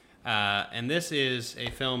 And this is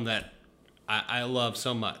a film that I love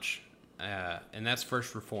so much, and that's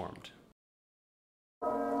First Reformed.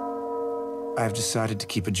 I've decided to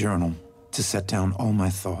keep a journal, to set down all my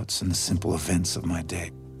thoughts and the simple events of my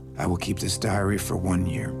day. I will keep this diary for 1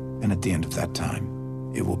 year, and at the end of that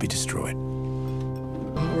time, it will be destroyed.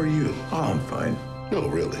 How are you? Oh, I'm fine. No,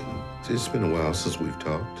 really. It's been a while since we've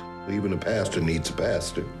talked. Even a pastor needs a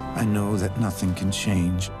pastor. I know that nothing can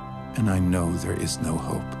change, and I know there is no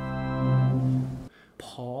hope.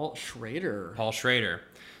 Paul Schrader. Paul Schrader.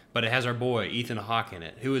 But it has our boy, Ethan Hawke, in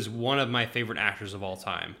it, who is one of my favorite actors of all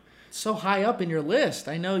time. So high up in your list.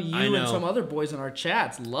 I know you and some other boys in our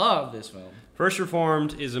chats love this film. First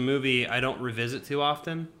Reformed is a movie I don't revisit too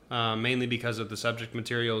often, mainly because of the subject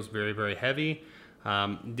material is very, very heavy.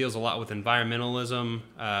 Deals a lot with environmentalism,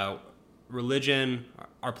 religion,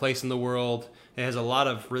 our place in the world. It has a lot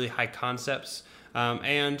of really high concepts.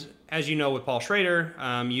 And as you know with Paul Schrader,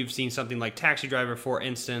 you've seen something like Taxi Driver, for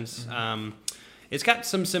instance. Mm-hmm. It's got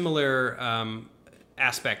some similar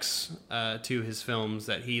aspects to his films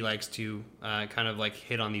that he likes to kind of like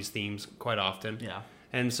hit on these themes quite often. Yeah.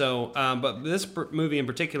 And so, but this movie in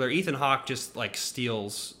particular, Ethan Hawke just like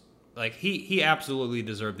steals, like he absolutely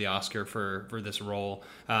deserved the Oscar for this role.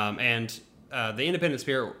 And the Independent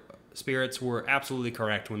Spirits were absolutely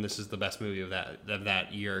correct when this is the best movie of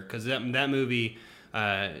that year, because that movie,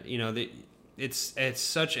 it's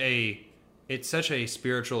such a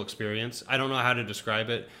spiritual experience. I don't know how to describe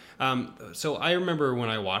it. So I remember when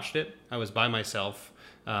I watched it, I was by myself,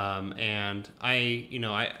 and I'm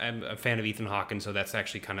a fan of Ethan Hawke, and so that's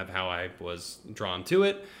actually kind of how I was drawn to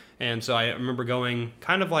it. And so I remember going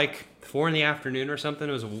kind of like 4 p.m. or something.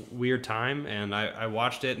 It was a weird time, and I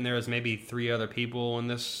watched it, and there was maybe 3 other people in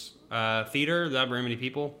this theater, not very many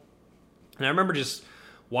people. And I remember just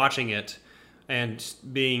watching it and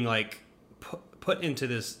being like put into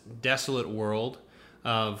this desolate world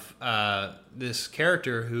of this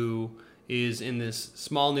character who is in this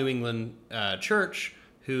small New England church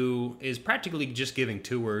who is practically just giving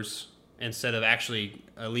tours instead of actually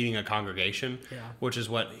leading a congregation, which is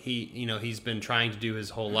what he's been trying to do his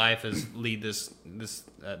whole life, is lead this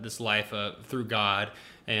life through God.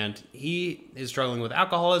 And he is struggling with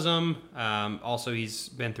alcoholism. Also, he's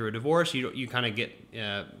been through a divorce. You kind of get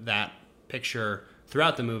that picture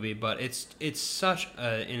throughout the movie, but it's such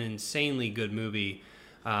an insanely good movie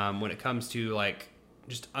when it comes to like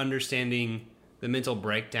just understanding the mental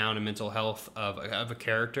breakdown and mental health of a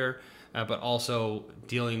character, but also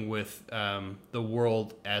dealing with the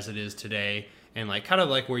world as it is today, and like kind of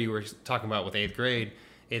like where you were talking about with 8th grade.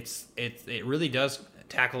 It really does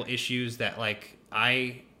tackle issues that like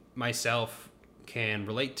I myself can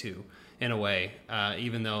relate to in a way,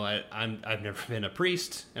 even though I've never been a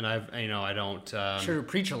priest, and I don't sure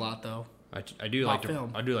preach a lot though. I do like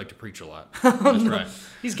to preach a lot. That's right.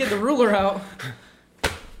 He's getting the ruler out.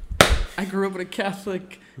 I grew up in a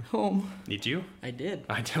Catholic home. Did you? I did.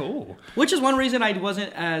 I do. Which is one reason I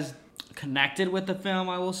wasn't as connected with the film,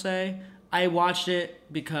 I will say. I watched it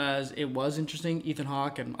because it was interesting, Ethan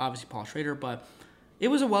Hawke and obviously Paul Schrader, but it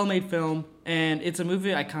was a well-made film, and it's a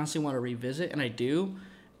movie I constantly want to revisit, and I do.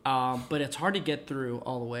 But it's hard to get through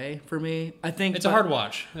all the way for me. I think it's a hard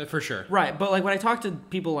watch for sure. Right, but like when I talk to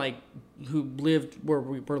people like who lived where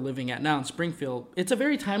we're living at now in Springfield, it's a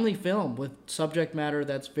very timely film with subject matter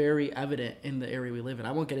that's very evident in the area we live in.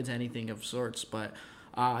 I won't get into anything of sorts, but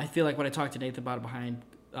I feel like when I talk to Nathan about it behind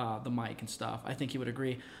the mic and stuff, I think he would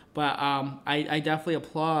agree. But I definitely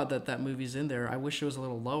applaud that movie's in there. I wish it was a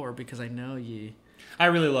little lower because I know you. I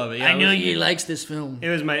really love it. Yeah, I know you likes this film. It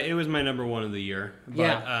was my number one of the year. But,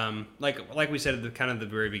 yeah. Like we said at the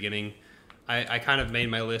very beginning, I kind of made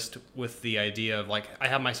my list with the idea of like I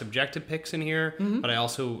have my subjective picks in here, but I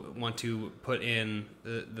also want to put in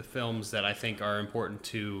the films that I think are important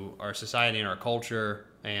to our society and our culture,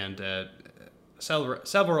 and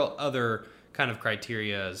several other kind of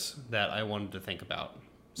criterias that I wanted to think about.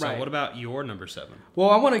 So Right. What about your number 7? Well,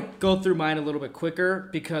 I want to go through mine a little bit quicker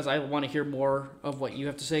because I want to hear more of what you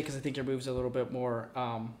have to say because I think your movie's a little bit more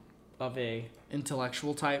of a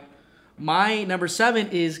intellectual type. My number 7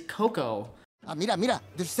 is Coco. Mira,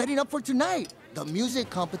 they're setting up for tonight. The music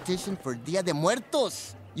competition for Dia de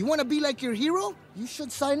Muertos. You want to be like your hero? You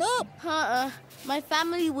should sign up. My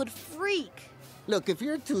family would freak. Look, if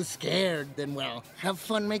you're too scared, then, well, have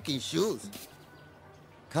fun making shoes.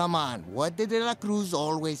 Come on, what did De La Cruz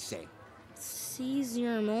always say? Seize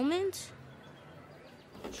your moment?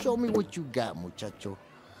 Show me what you got, muchacho.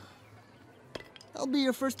 I'll be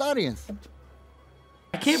your first audience.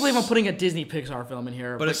 I can't believe I'm putting a Disney Pixar film in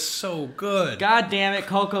here. But it's so good. God damn it,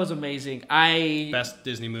 Coco's amazing. Best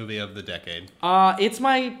Disney movie of the decade. It's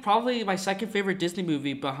probably my second favorite Disney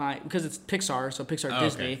movie behind, because it's Pixar, so Pixar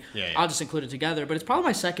Disney. Okay. Yeah. I'll just include it together, but it's probably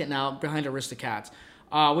my second now behind Aristocats.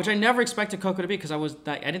 Which I never expected Coco to be because I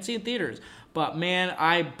didn't see it in theaters. But man,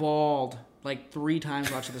 I bawled like 3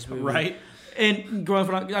 times watching this movie. Right. And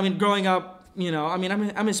growing up, you know,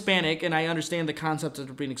 I'm Hispanic and I understand the concepts that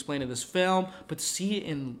are being explained in this film, but to see it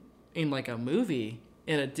in like a movie,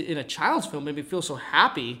 in a child's film, made me feel so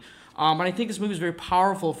happy. And I think this movie is very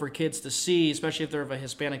powerful for kids to see, especially if they're of a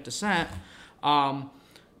Hispanic descent.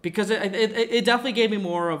 Because it definitely gave me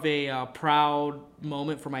more of a proud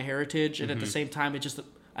moment for my heritage, and at the same time,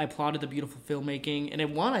 I applauded the beautiful filmmaking, and it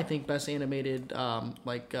won, I think, best animated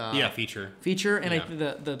feature, and I think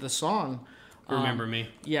the song, Remember Me,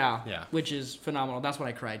 yeah, which is phenomenal. That's when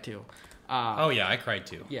I cried too. I cried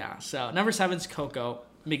too. Yeah, so number 7's Coco.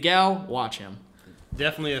 Miguel, watch him.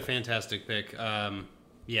 Definitely a fantastic pick. I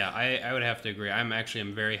would have to agree.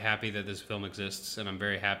 I'm very happy that this film exists, and I'm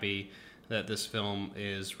very happy that this film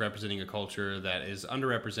is representing a culture that is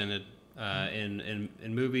underrepresented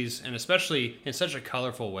in movies, and especially in such a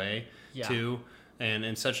colorful way too, and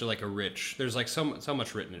in such a rich. There's like so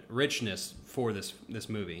much richness for this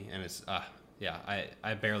movie, and it's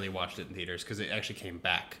I barely watched it in theaters because it actually came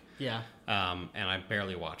back. Yeah. And I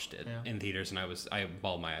barely watched it in theaters, and I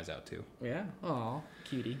bawled my eyes out too. Yeah. Aw,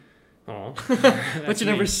 cutie. Oh, what's your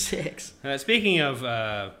number 6? Speaking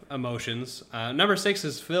of emotions, number 6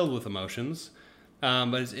 is filled with emotions,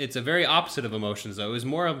 but it's a very opposite of emotions, though. It was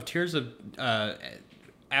more of tears of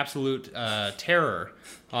absolute terror,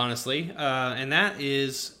 honestly, and that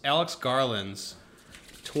is Alex Garland's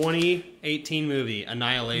 2018 movie,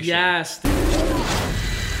 Annihilation. Yes.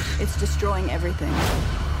 It's destroying everything.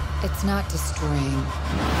 It's not destroying.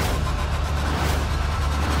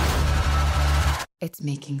 It's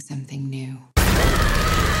making something new.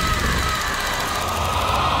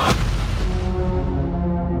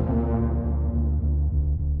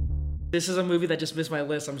 This is a movie that just missed my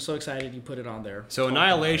list. I'm so excited you put it on there. So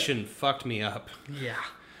Annihilation fucked me up. Yeah.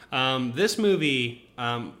 This movie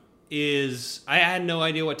I had no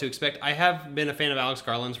idea what to expect. I have been a fan of Alex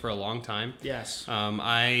Garland's for a long time. Yes.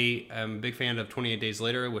 I am a big fan of 28 Days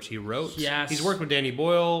Later, which he wrote. Yes. He's worked with Danny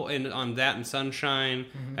Boyle on that and Sunshine.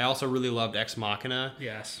 Mm-hmm. I also really loved Ex Machina.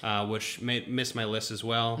 Yes. Which missed my list as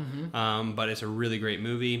well. Mm-hmm. But it's a really great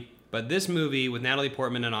movie. But this movie with Natalie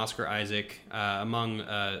Portman and Oscar Isaac, among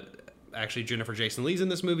actually Jennifer Jason Leigh's in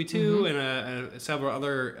this movie too, and several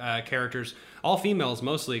other characters, all females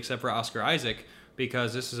mostly, except for Oscar Isaac.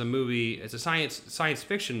 Because this is a movie, it's a science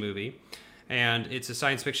fiction movie, and it's a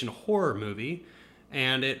science fiction horror movie,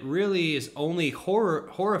 and it really is only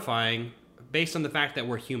horrifying based on the fact that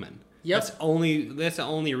we're human. Yep. That's the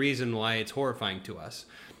only reason why it's horrifying to us.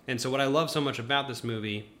 And so what I love so much about this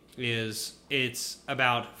movie is it's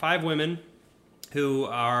about 5 women who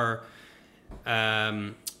are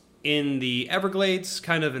in the Everglades,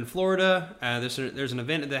 kind of in Florida. There's an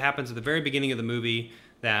event that happens at the very beginning of the movie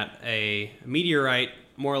that a meteorite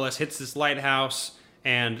more or less hits this lighthouse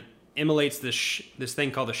and immolates this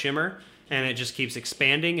thing called the shimmer, and it just keeps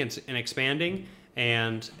expanding and expanding,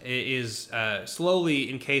 and it is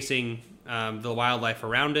slowly encasing the wildlife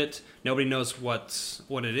around it. Nobody knows what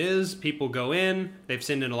it is. People go in. They've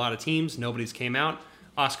sent in a lot of teams. Nobody's came out.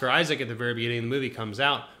 Oscar Isaac at the very beginning of the movie comes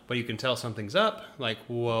out, but you can tell something's up. Like,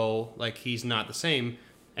 whoa, like he's not the same.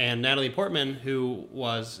 And Natalie Portman, who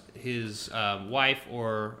was his wife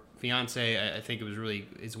or fiance, I think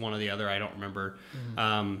it's one or the other. I don't remember.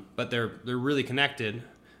 But they're really connected,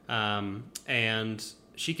 and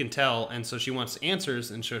she can tell, and so she wants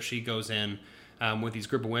answers, and so she goes in with these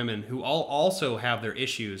group of women who all also have their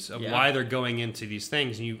issues of why they're going into these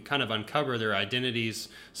things, and you kind of uncover their identities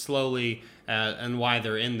slowly and why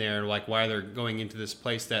they're in there, like why they're going into this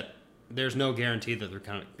place that there's no guarantee that they're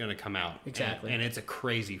going to come out. Exactly. And it's a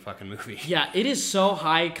crazy fucking movie. Yeah, it is so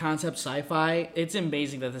high concept sci-fi. It's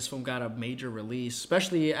amazing that this film got a major release,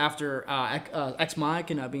 especially after Ex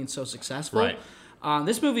Machina being so successful. Right.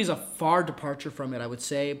 This movie is a far departure from it, I would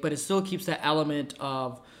say, but it still keeps that element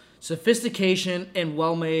of sophistication and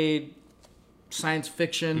well-made science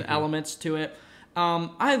fiction elements to it.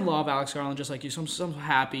 I love Alex Garland just like you, so I'm so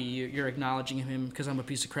happy you're acknowledging him because I'm a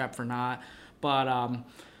piece of crap for not. But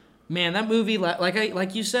man, that movie,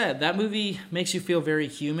 like you said, that movie makes you feel very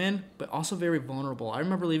human, but also very vulnerable. I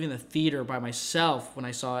remember leaving the theater by myself when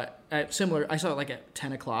I saw it. I saw it like at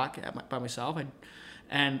 10 o'clock by myself.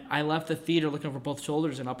 And I left the theater looking over both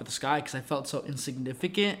shoulders and up at the sky because I felt so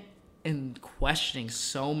insignificant and questioning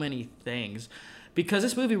so many things. Because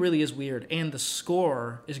this movie really is weird, and the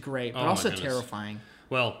score is great, but also terrifying.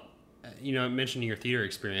 Well, mentioning your theater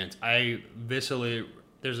experience, there's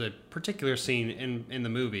a particular scene in the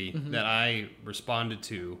movie that I responded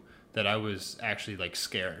to that I was actually like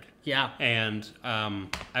scared. Yeah. And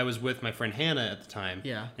I was with my friend Hannah at the time.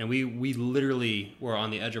 Yeah. And we literally were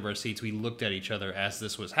on the edge of our seats. We looked at each other as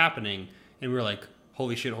this was happening, and we were like,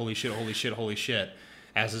 holy shit, holy shit, holy shit, holy shit,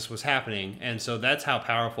 as this was happening. And so that's how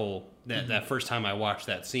powerful that first time I watched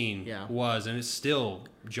that scene was, and it's still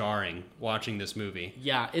jarring watching this movie.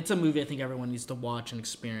 Yeah, it's a movie I think everyone needs to watch and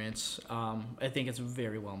experience. I think it's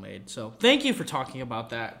very well made. So thank you for talking about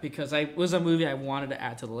that, because it was a movie I wanted to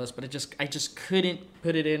add to the list, but I just couldn't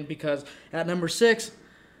put it in because at number 6,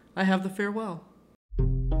 I have The Farewell.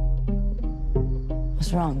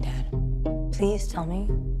 What's wrong, Dad? Please tell me.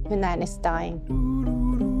 Minan is dying.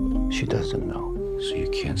 She doesn't know, so you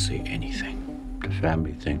can't say anything. The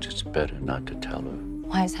family thinks it's better not to tell her.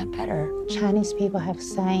 Why is that better? Chinese people have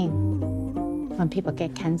saying, when people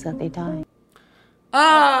get cancer, they die.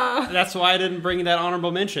 That's why I didn't bring that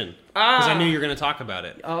honorable mention, because I knew you were going to talk about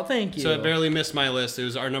it. Oh, thank you. So it barely missed my list. It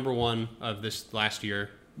was our number 1 of this last year.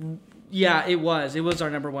 Yeah, it was. It was our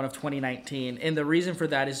number 1 of 2019. And the reason for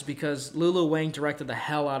that is because Lulu Wang directed the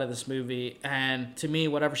hell out of this movie. And to me,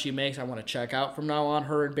 whatever she makes, I want to check out from now on.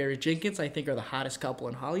 Her and Barry Jenkins, I think, are the hottest couple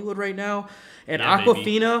in Hollywood right now. And yeah,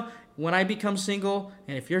 Awkwafina, when I become single,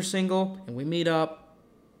 and if you're single, and we meet up,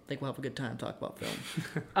 I think we'll have a good time talking about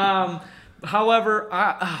film. However,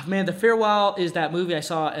 man, The Farewell is that movie I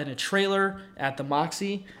saw in a trailer at the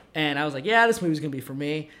Moxie. And I was like, yeah, this movie's going to be for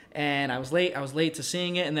me. And I was late to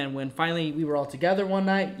seeing it. And then when finally we were all together one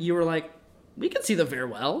night, you were like, we can see The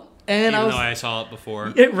Farewell. And Even though I saw it before.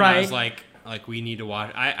 Right. I was like, we need to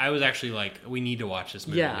watch. I was actually like, we need to watch this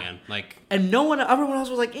movie, man. And everyone else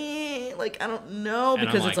was like, I don't know,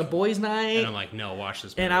 because it's a boys' night. And I'm like, no, watch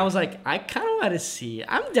this movie. And I was like, I kind of want to see it.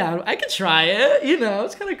 I'm down. I could try it.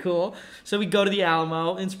 It's kind of cool. So we go to the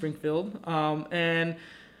Alamo in Springfield. And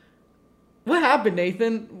what happened,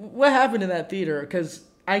 Nathan? What happened in that theater? Because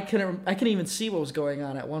I couldn't even see what was going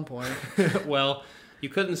on at one point. Well, you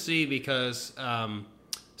couldn't see because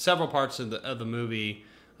several parts of the movie.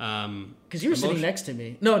 Because you were sitting next to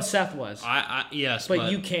me. No, Seth was. Yes,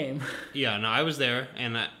 but you came. Yeah, no, I was there,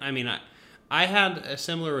 and I had a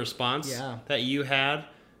similar response that you had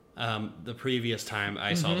the previous time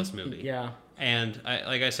I saw this movie. Yeah, and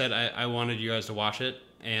like I said, I wanted you guys to watch it,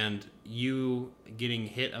 and you getting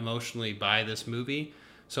hit emotionally by this movie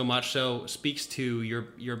so much so speaks to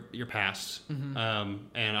your past,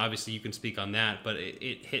 and obviously you can speak on that, but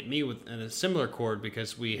it hit me in a similar chord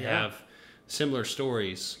because we have similar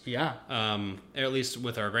stories, or at least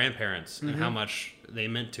with our grandparents and how much they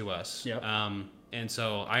meant to us. And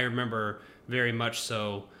so I remember very much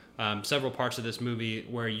so several parts of this movie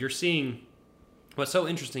where you're seeing what's so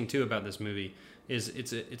interesting too about this movie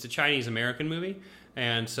it's a Chinese American movie.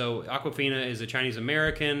 And so Awkwafina is a Chinese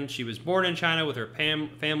American. She was born in China with her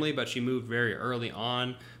family, but she moved very early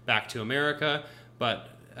on back to America. But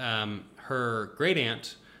her great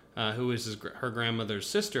aunt, who is her grandmother's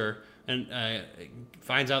sister, and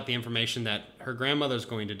finds out the information that her grandmother's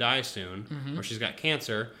going to die soon, or she's got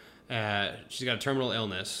cancer. She's got a terminal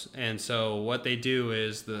illness. And so what they do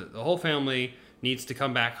is the whole family needs to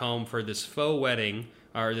come back home for this faux wedding,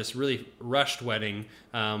 or this really rushed wedding,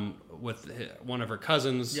 with one of her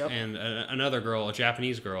cousins and another girl, a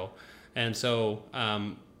Japanese girl. And so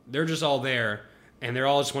they're just all there, and they're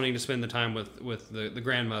all just wanting to spend the time with the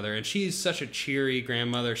grandmother. And she's such a cheery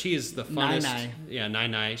grandmother. She is the funnest. Nai. Yeah,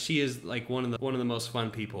 Nai. She is like one of the most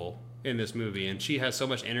fun people in this movie, and she has so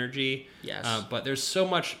much energy. Yes. But there's so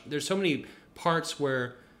many parts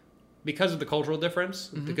where, because of the cultural difference,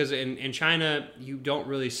 because in China you don't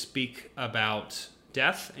really speak about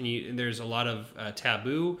death, and there's a lot of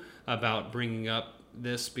taboo about bringing up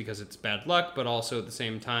this because it's bad luck, but also at the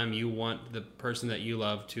same time you want the person that you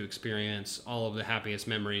love to experience all of the happiest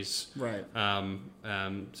memories. Right.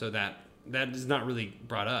 So that is not really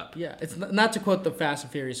brought up. Yeah, it's not to quote the Fast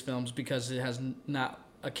and Furious films, because it has not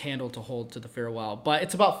a candle to hold to the farewell, but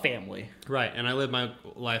it's about family. Right, and I live my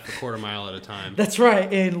life a quarter mile at a time. That's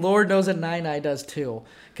right, and Lord knows that Nai does too,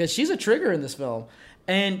 because she's a trigger in this film.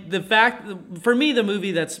 And the fact, for me, the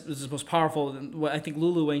movie that's the most powerful, what I think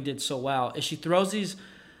Lulu Wang did so well, is she throws these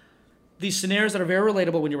scenarios that are very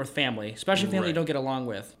relatable when you're with family, especially family you don't get along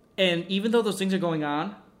with. And even though those things are going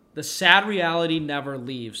on, the sad reality never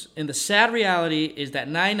leaves. And the sad reality is that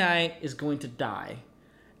Nai is going to die.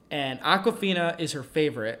 And Awkwafina is her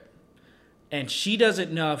favorite. And she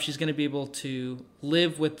doesn't know if she's going to be able to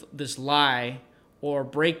live with this lie or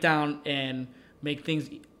break down and make things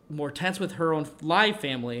more tense with her own live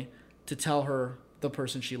family to tell her the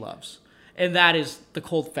person she loves. And that is the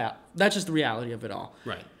cold fact. That's just the reality of it all.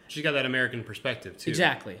 Right. She's got that American perspective, too.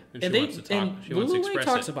 Exactly. And she wants to talk. She wants to express Lulu Wang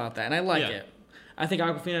talks about that, and I like it. I think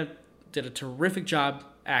Awkwafina did a terrific job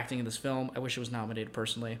acting in this film. I wish it was nominated,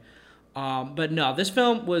 personally. But no, this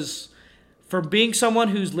film was, for being someone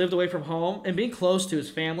who's lived away from home and being close to his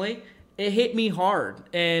family, it hit me hard.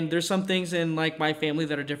 And there's some things in like my family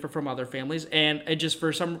that are different from other families. And it just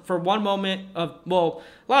for one moment of, well,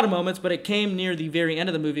 a lot of moments, but it came near the very end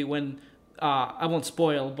of the movie when, I won't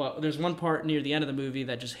spoil, but there's one part near the end of the movie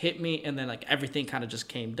that just hit me, and then like everything kind of just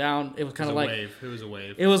came down. It was kind of like It was a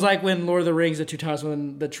wave. It was like when Lord of the Rings, the 2 times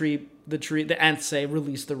when the Ents say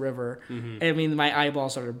release the river. I mean, my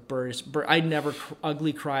eyeballs started burst. I never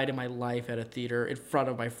ugly cried in my life at a theater in front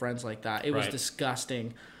of my friends like that. It was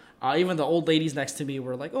disgusting. Even the old ladies next to me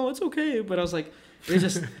were like, "Oh, it's okay," but I was like,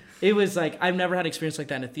 it was like I've never had an experience like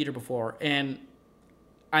that in a theater before, and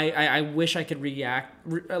I wish I could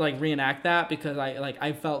reenact that, because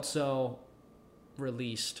I felt so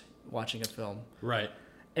released watching a film. Right.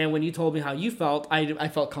 And when you told me how you felt, I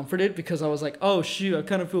felt comforted, because I was like, oh shoot, I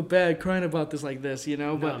kind of feel bad crying about this like this, you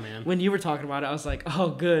know. But when you were talking about it, I was like,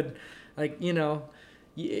 oh good, like, you know,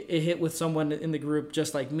 it hit with someone in the group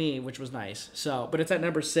just like me, which was nice. So, but it's at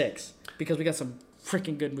number 6 because we got some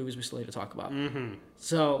freaking good movies we still need to talk about.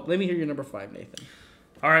 So let me hear your number 5, Nathan.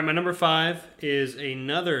 All right, my number 5 is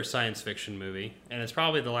another science fiction movie, and it's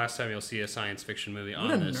probably the last time you'll see a science fiction movie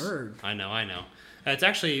on this. What a nerd. I know. It's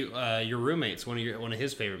actually your roommate's one of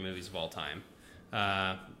his favorite movies of all time,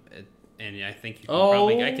 and I think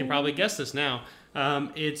I can probably guess this now.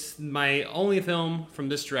 It's my only film from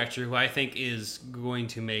this director, who I think is going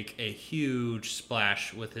to make a huge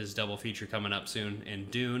splash with his double feature coming up soon in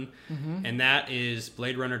Dune, and that is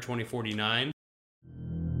Blade Runner 2049.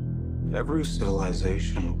 Every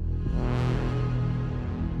civilization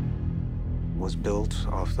was built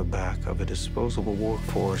off the back of a disposable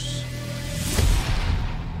workforce.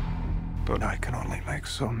 But I can only make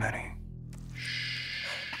so many.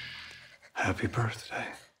 Happy birthday.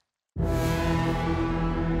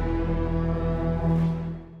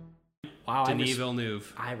 Wow, Denis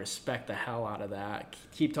Villeneuve. I respect the hell out of that.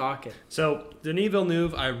 Keep talking. So Denis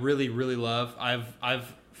Villeneuve, I really, really love.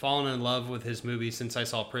 I've fallen in love with his movie since I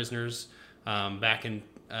saw Prisoners back in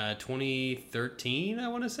 2013, I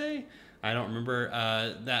want to say. I don't remember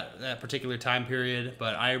that particular time period,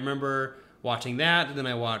 but I remember watching that, and then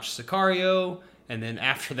I watched Sicario, and then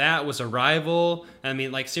after that was Arrival. I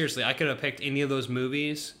mean, like, seriously, I could have picked any of those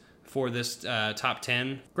movies for this top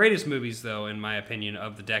 10. Greatest movies, though, in my opinion,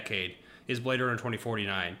 of the decade is Blade Runner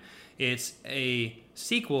 2049. It's a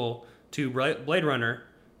sequel to Blade Runner,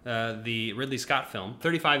 the Ridley Scott film.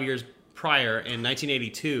 35 years prior, in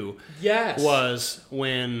 1982, yes, was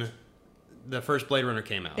when the first Blade Runner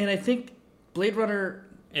came out. And I think Blade Runner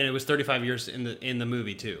And it was 35 years in the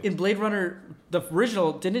movie too. In Blade Runner, the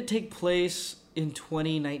original, didn't it take place in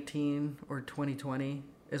 2019 or 2020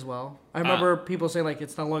 as well? I remember people saying like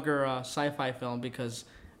it's no longer a sci-fi film because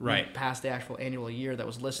right we passed the actual annual year that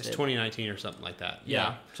was listed. It's 2019 or something like that.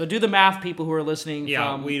 Yeah. So do the math, people who are listening.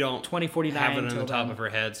 Yeah, from we don't 2049 have it on the top of our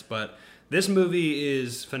heads, but this movie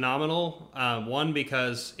is phenomenal. One,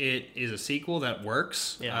 because it is a sequel that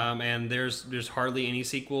works, and there's hardly any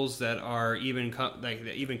sequels that are even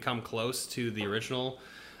come close to the original.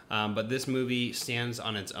 But this movie stands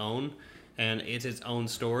on its own, and it's its own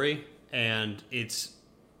story, and it's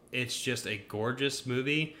just a gorgeous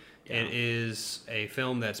movie. Yeah. It is a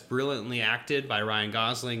film that's brilliantly acted by Ryan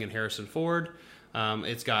Gosling and Harrison Ford.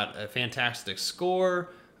 It's got a fantastic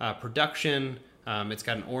score, production. It's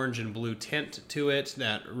got an orange and blue tint to it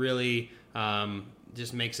that really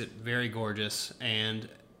just makes it very gorgeous, and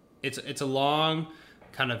it's a long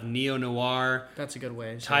kind of neo-noir. That's a good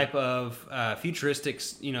way. Type of futuristic,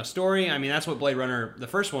 story. I mean, that's what Blade Runner, the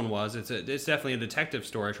first one, was. It's definitely a detective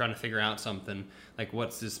story trying to figure out something. Like,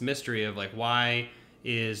 what's this mystery of like why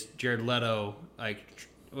is Jared Leto like?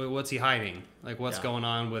 What's he hiding? Like, what's going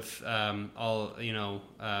on with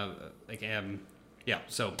yeah,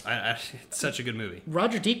 so it's such a good movie.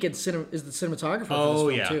 Roger Deakins is the cinematographer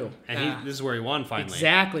for this film, too. And this is where he won, finally.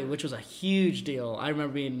 Exactly, which was a huge deal. I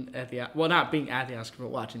remember being at not being at the Oscar, but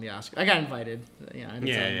watching the Oscar. I got invited. I didn't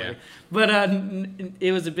tell anybody. But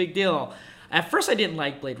it was a big deal. At first, I didn't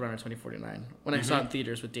like Blade Runner 2049 when I saw it in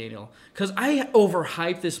theaters with Daniel. Because I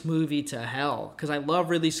overhyped this movie to hell. Because I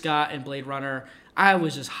love Ridley Scott and Blade Runner. I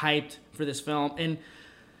was just hyped for this film. And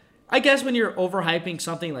I guess when you're overhyping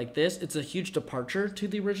something like this, it's a huge departure to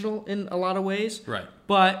the original in a lot of ways. Right.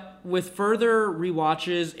 But with further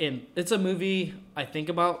rewatches, and it's a movie I think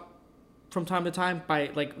about from time to time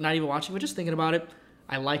by like not even watching, but just thinking about it,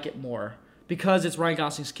 I like it more because it's Ryan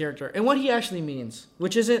Gosling's character and what he actually means,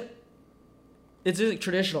 which isn't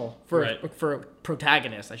traditional for a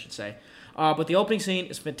protagonist, I should say. But the opening scene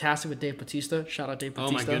is fantastic with Dave Bautista. Shout out Dave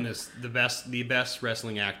Bautista. Oh my goodness, the best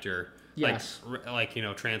wrestling actor. Yes. Like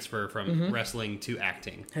transfer from wrestling to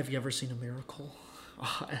acting. Have you ever seen A Miracle?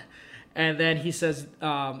 And then he says,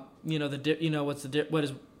 what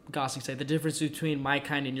does Gosling say? The difference between my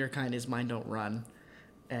kind and your kind is mine don't run,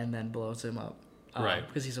 and then blows him up. Right.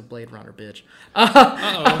 Because he's a Blade Runner bitch.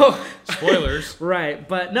 Spoilers. Right.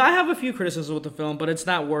 But no, I have a few criticisms with the film, but it's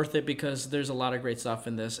not worth it because there's a lot of great stuff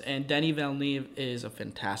in this. And Denis Villeneuve is a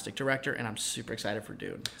fantastic director, and I'm super excited for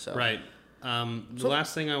Dune. So. Right. The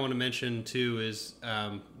last thing I want to mention, too, is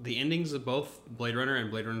the endings of both Blade Runner and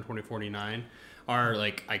Blade Runner 2049 are,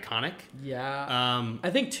 like, iconic. Yeah. I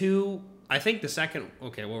think 2... I think the second...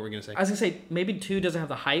 Okay, what were we going to say? I was going to say, maybe 2 doesn't have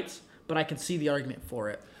the heights, but I can see the argument for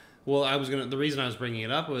it. Well, the reason I was bringing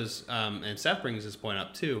it up was, and Seth brings this point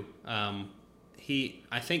up, too, I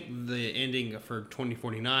think the ending for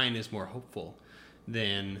 2049 is more hopeful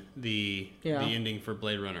than the ending for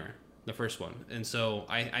Blade Runner, the first one. And so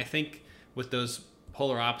I think... with those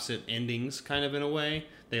polar opposite endings kind of in a way,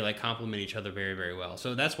 they like complement each other very, very well.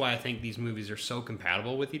 So that's why I think these movies are so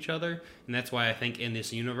compatible with each other. And that's why I think in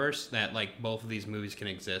this universe that like both of these movies can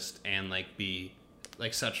exist and like be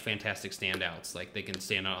like such fantastic standouts. Like they can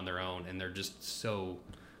stand out on their own and they're just so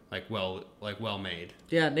well made.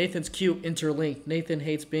 Yeah, Nathan's cute, interlinked. Nathan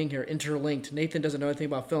hates being here, interlinked. Nathan doesn't know anything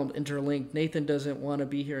about film, interlinked. Nathan doesn't want to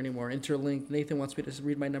be here anymore, interlinked. Nathan wants me to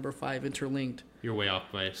read my number 5, interlinked. You're way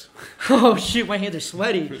off base. Oh shoot, my hands are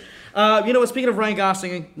sweaty. What? Speaking of Ryan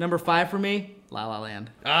Gosling, number 5 for me, La La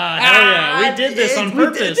Land. Hell yeah, we did this on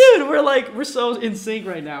purpose, dude. We're so in sync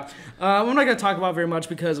right now. I'm not gonna talk about very much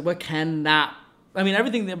because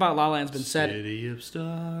everything about La La Land's been said. City of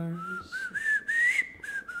Stars.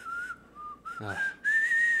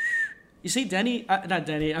 You see, Damien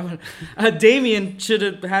should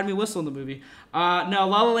have had me whistle in the movie. No,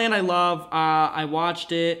 La La Land I love. I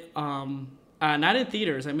watched it, not in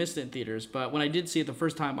theaters. I missed it in theaters. But when I did see it the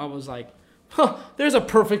first time, I was like, there's a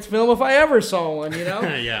perfect film if I ever saw one, you know?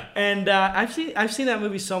 Yeah. And I've seen that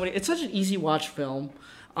movie so many. It's such an easy watch film.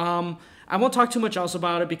 I won't talk too much else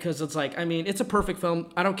about it because it's like, it's a perfect film.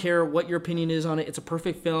 I don't care what your opinion is on it. It's a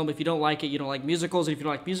perfect film. If you don't like it, you don't like musicals. And if you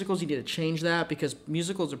don't like musicals, you need to change that because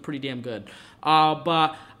musicals are pretty damn good.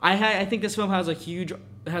 But I think this film has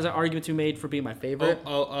an argument to be made for being my favorite.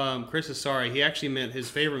 Chris is sorry. He actually meant his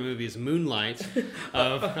favorite movie is Moonlight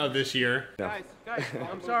of this year. Guys,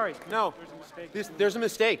 I'm sorry. No, there's a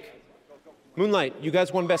mistake. Moonlight, you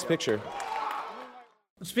guys won Best Picture.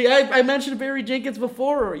 I mentioned Barry Jenkins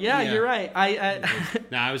before. Yeah, you're right.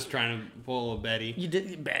 No, I was trying to pull a Betty. You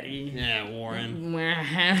did Betty. Yeah,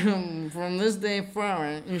 Warren. From this day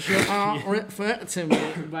forward, you should all refer to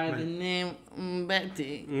me by the name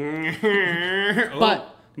Betty.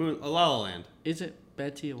 But La La Land. Is it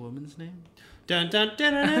Betty a woman's name? Dun, dun,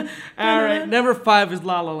 dun, dun, dun, all right, number 5 is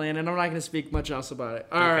La La Land, and I'm not going to speak much else about it.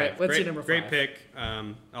 All right, let's see number 5. Great pick.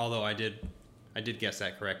 Although I did guess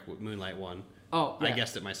that correct. Moonlight won. Oh, yeah. I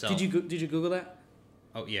guessed it myself. Did you Google that?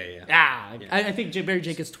 Oh yeah. Yeah. I think Barry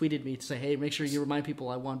Jenkins tweeted me to say, "Hey, make sure you remind people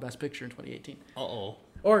I won Best Picture in 2018."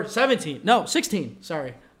 Or 17? No, 16.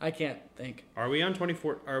 Sorry, I can't think. Are we on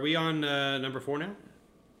 24? Are we on number 4 now?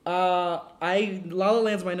 La La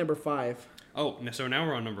Land's my number 5. Oh, so now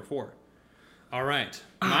we're on number 4. All right,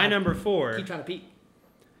 my number 4. Keep trying to peek.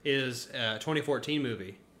 Is a 2014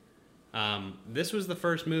 movie. This was the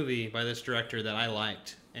first movie by this director that I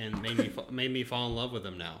liked and made me fall in love with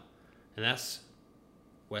him now, and that's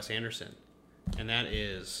Wes Anderson, and that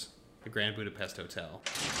is The Grand Budapest Hotel.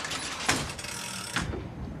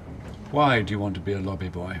 Why do you want to be a lobby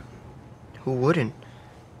boy? Who wouldn't?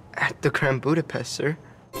 At the Grand Budapest, sir.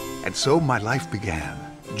 And so my life began.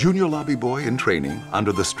 Junior lobby boy in training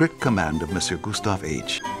under the strict command of Monsieur Gustave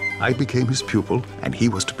H. I became his pupil, and he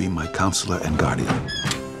was to be my counselor and guardian.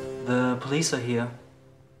 The police are here.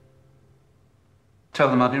 Tell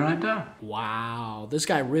them I'll be right down. Wow, this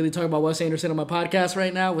guy really talking about Wes Anderson on my podcast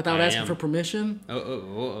right now without asking for permission?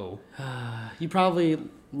 You probably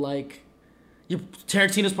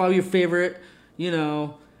Tarantino's probably your favorite,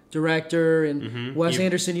 director, and Wes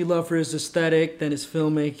Anderson you love for his aesthetic, then his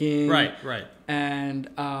filmmaking. Right. And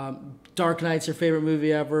Dark Knight's your favorite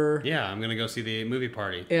movie ever. Yeah, I'm gonna go see the movie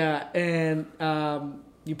party. Yeah, and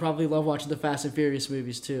you probably love watching the Fast and Furious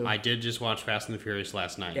movies too. I did just watch Fast and the Furious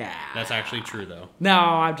last night. Yeah, that's actually true though. No,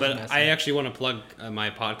 I'm just But I actually want to plug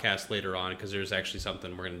my podcast later on because there's actually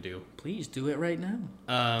something we're gonna do. Please do it right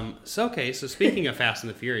now. So speaking of Fast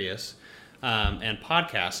and the Furious and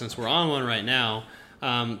podcasts, since we're on one right now,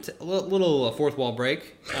 a little fourth wall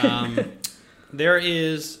break. There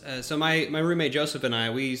is so my roommate Joseph and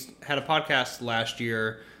I, we had a podcast last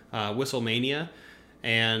year, Whistlemania.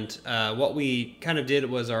 And what we kind of did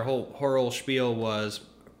was our whole spiel was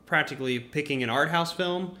practically picking an art house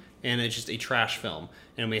film and it's just a trash film.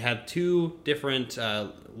 And we had 2 different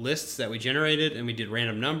lists that we generated, and we did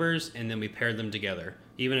random numbers, and then we paired them together,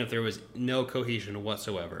 even if there was no cohesion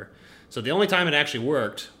whatsoever. So the only time it actually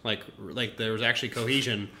worked, like there was actually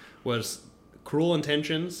cohesion, was Cruel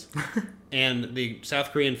Intentions and the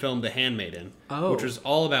South Korean film The Handmaiden, which was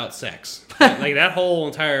all about sex. Like that whole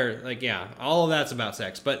entire, all of that's about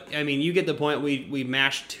sex. But I mean, you get the point. We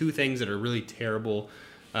mashed 2 things that are really terrible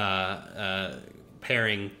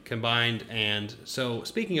pairing combined. And so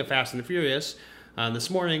speaking of Fast and the Furious, this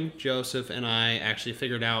morning Joseph and I actually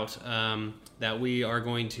figured out that we are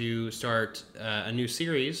going to start a new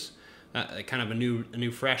series. Kind of a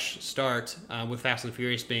new fresh start with Fast and the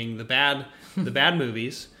Furious being the bad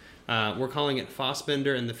movies. We're calling it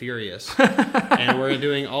Fassbender and the Furious, and we're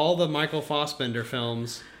doing all the Michael Fassbender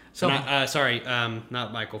films. So,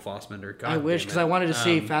 not Michael Fassbender. God I wish, because I wanted to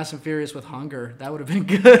see Fast and Furious with hunger. That would have been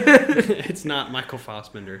good. It's not Michael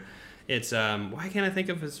Fassbender. It's why can't I think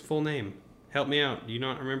of his full name? Help me out. Do you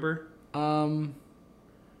not remember?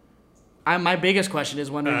 My biggest question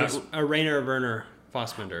is when Rainer Werner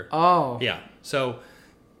Fassbender. Oh. Yeah. So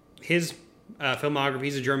his filmography,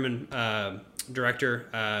 he's a German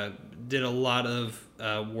director, did a lot of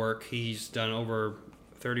work. He's done over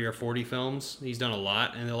 30 or 40 films. He's done a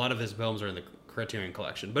lot, and a lot of his films are in the Criterion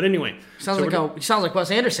Collection. But anyway. Sounds like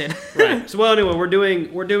Wes Anderson. Right. So, well, anyway, we're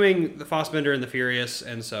doing the Fassbender and the Furious,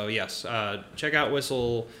 and so, yes, check out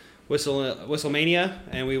Whistlemania,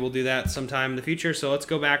 and we will do that sometime in the future. So let's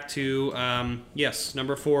go back to,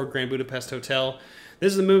 number 4, Grand Budapest Hotel.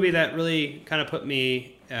 This is a movie that really kind of put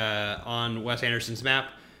me on Wes Anderson's map.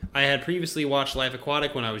 I had previously watched Life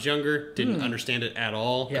Aquatic when I was younger. Didn't understand it at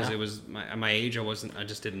all because it was my age. I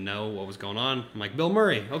just didn't know what was going on. I'm like, Bill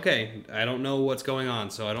Murray. Okay, I don't know what's going on,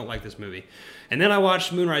 so I don't like this movie. And then I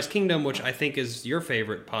watched Moonrise Kingdom, which I think is your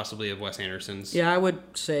favorite, possibly, of Wes Anderson's. Yeah, I would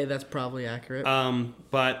say that's probably accurate.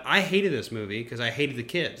 But I hated this movie because I hated the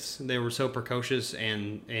kids. They were so precocious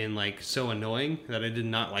and like so annoying that I did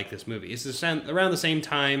not like this movie. It's around the same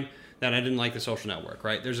time that I didn't like The Social Network,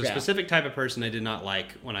 right? There's a specific type of person I did not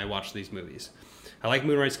like when I watched these movies. I like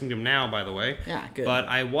Moonrise Kingdom now, by the way. Yeah, good. But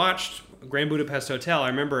I watched Grand Budapest Hotel. I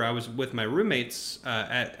remember I was with my roommates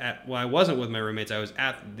I wasn't with my roommates. I was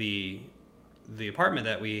at the apartment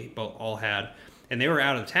that we all had, and they were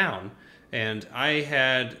out of town. And I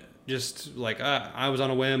had just like I was on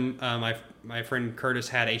a whim. My friend Curtis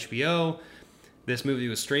had HBO. This movie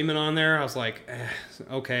was streaming on there. I was like,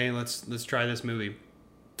 okay, let's try this movie.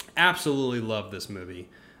 Absolutely love this movie.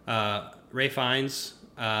 Ray Fiennes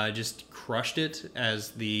just crushed it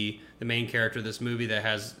as the main character of this movie that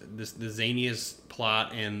has the zaniest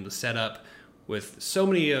plot and the setup with so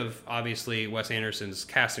many of, obviously, Wes Anderson's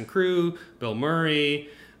cast and crew, Bill Murray.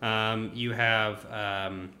 You have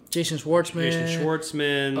Jason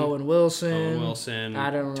Schwartzman, Owen Wilson, I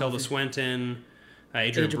don't know, Tilda Swinton,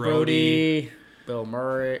 Adrian Brody, Bill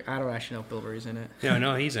Murray. I don't actually know if Bill Murray's in it.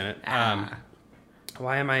 No, he's in it.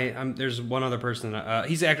 Why am I? There's one other person.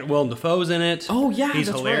 He's actor. Willem Dafoe's in it. Oh yeah, he's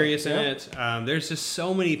that's hilarious right. in it. There's just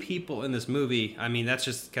so many people in this movie. I mean, that's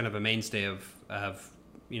just kind of a mainstay of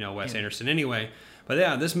Wes Anderson anyway. But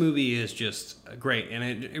yeah, this movie is just great,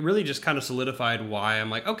 and it really just kind of solidified why I'm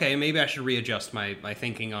like, okay, maybe I should readjust my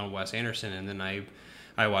thinking on Wes Anderson. And then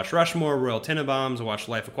I watched Rushmore, Royal Tenenbaums, I watched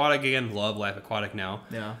Life Aquatic again. Love Life Aquatic now.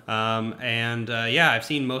 Yeah. I've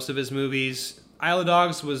seen most of his movies. Isle of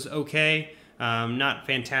Dogs was okay. Not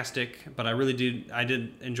fantastic, but I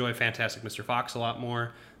did enjoy Fantastic Mr. Fox a lot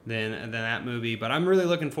more than that movie. But I'm really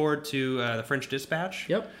looking forward to The French Dispatch.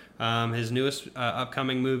 Yep. His newest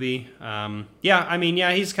upcoming movie.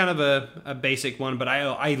 He's kind of a basic one, but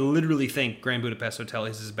I literally think Grand Budapest Hotel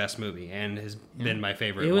is his best movie and has been my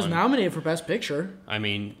favorite. It was nominated for Best Picture. I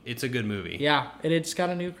mean, it's a good movie. Yeah, and it's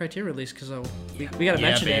got a new Criterion release because we got to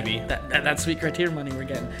mention baby. it. That sweet Criterion money we're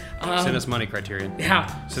getting. Send us money, Criterion.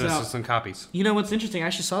 Yeah. Send us some copies. You know what's interesting? I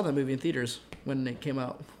actually saw that movie in theaters when it came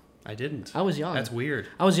out. I didn't. I was young. That's weird.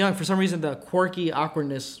 I was young. For some reason, the quirky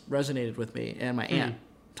awkwardness resonated with me, and my aunt,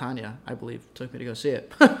 Tanya, I believe, took me to go see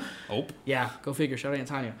it. Oh. Yeah, go figure. Shout out Aunt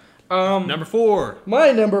Tanya. Number 4.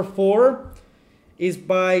 My number 4 is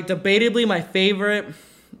by debatably my favorite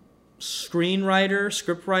screenwriter,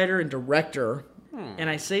 scriptwriter, and director.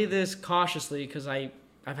 And I say this cautiously because I've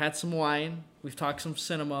had some wine. We've talked some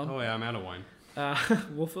cinema. Oh, yeah, I'm out of wine.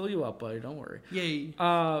 We'll fill you up, buddy. Don't worry. Yay.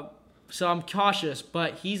 So I'm cautious,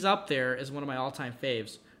 but he's up there as one of my all-time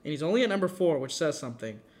faves. And he's only at number 4, which says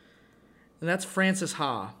something. And that's Francis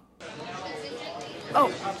Ha.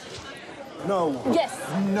 Oh. No. Yes.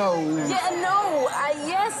 No. Yeah, no.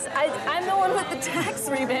 Yes, I'm the one with the tax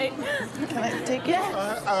rebate. Can I take it?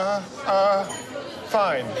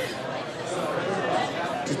 Fine.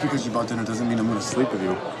 Just because you bought dinner doesn't mean I'm gonna sleep with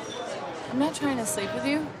you. I'm not trying to sleep with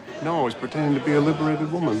you. No, I was pretending to be a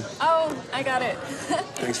liberated woman. Oh, I got it.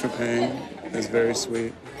 Thanks for paying. That's very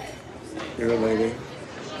sweet. You're a lady.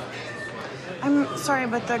 I'm sorry,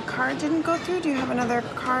 but the card didn't go through. Do you have another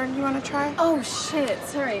card you want to try? Oh, shit.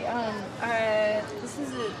 Sorry. This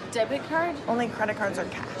is a debit card? Only credit cards are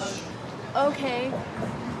cash. Okay.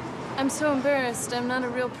 I'm so embarrassed. I'm not a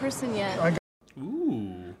real person yet.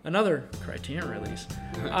 Ooh. Another Criterion release.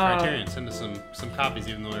 Criterion, send us some copies,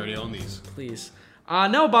 even though we already own these. Please.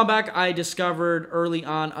 Noah Baumbach I discovered early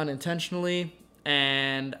on unintentionally,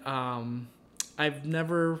 and I've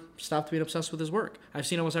never stopped being obsessed with his work. I've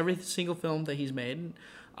seen almost every single film that he's made,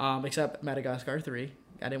 except Madagascar 3.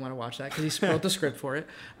 I didn't want to watch that because he wrote the script for it.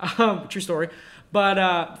 True story.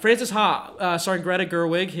 But Francis Ha, starring Greta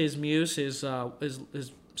Gerwig, his muse, his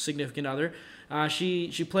significant other.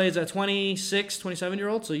 She plays a 26,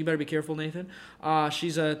 27-year-old, so you better be careful, Nathan.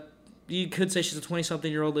 You could say she's a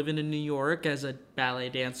 20-something-year-old living in New York as a ballet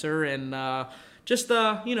dancer and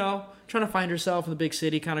trying to find herself in the big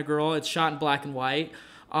city kind of girl. It's shot in black and white.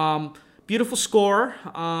 Beautiful score.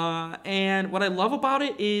 And what I love about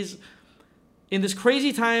it is in this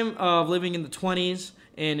crazy time of living in the 20s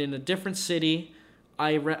and in a different city,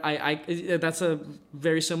 that's a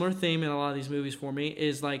very similar theme in a lot of these movies for me,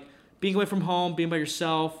 is like being away from home, being by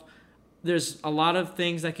yourself. There's a lot of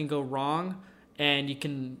things that can go wrong and you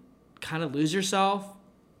can kind of lose yourself,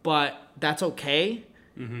 but that's okay.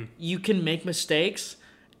 Mm-hmm. You can make mistakes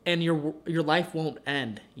and your life won't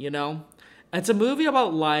end, you know? It's a movie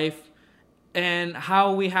about life and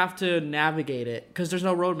how we have to navigate it because there's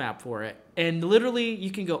no roadmap for it. And literally, you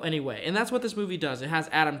can go any way. And that's what this movie does. It has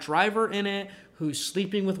Adam Driver in it, who's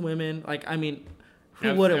sleeping with women. Like, I mean,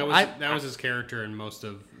 who wouldn't? That was his character in most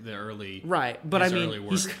of the early right. But early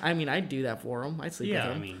work. I'd do that for him. I'd sleep with him.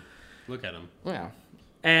 Yeah, I mean, look at him. Yeah.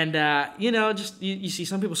 And, you see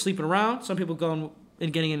some people sleeping around, some people going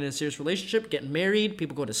and getting into a serious relationship, getting married,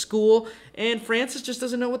 people go to school, and Frances just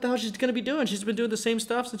doesn't know what the hell she's going to be doing. She's been doing the same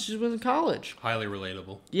stuff since she was in college. Highly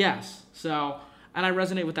relatable. Yes. So, and I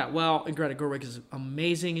resonate with that well, and Greta Gerwig is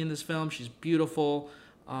amazing in this film. She's beautiful.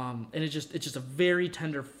 And it's just a very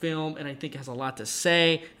tender film, and I think it has a lot to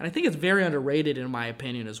say, and I think it's very underrated in my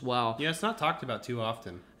opinion as well. Yeah, it's not talked about too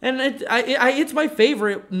often. And it's my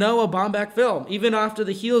favorite Noah Baumbach film, even after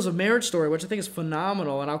the heels of Marriage Story, which I think is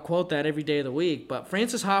phenomenal, and I'll quote that every day of the week. But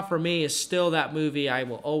Frances Ha, for me, is still that movie I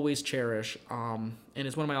will always cherish, and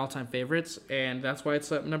it's one of my all-time favorites, and that's why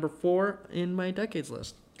it's at number 4 in my decades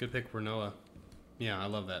list. Good pick for Noah. Yeah, I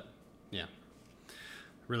love that. Yeah.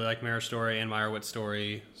 Really like Marriage Story and Meyerowitz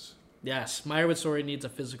Story. Yes, Meyerowitz Story needs a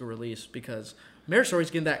physical release because Marriage Story's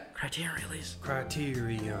getting that Criterion release.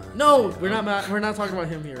 Criterion. No, we're not talking about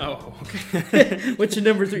him here. Oh, okay. What's your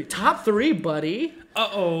number 3? Top 3, buddy.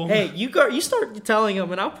 Uh-oh. Hey, you start telling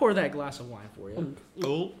him, and I'll pour that glass of wine for you.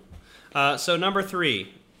 Cool. So number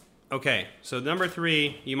 3. Okay, so number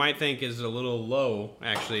 3 you might think is a little low,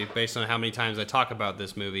 actually, based on how many times I talk about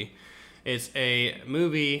this movie. It's a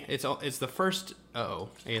movie. It's the first.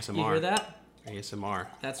 ASMR. You hear that? ASMR.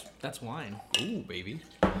 That's wine. Ooh, baby.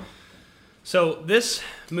 So this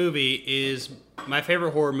movie is my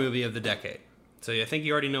favorite horror movie of the decade. So I think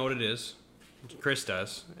you already know what it is. Chris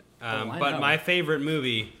does. But my favorite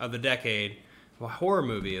movie of the decade, horror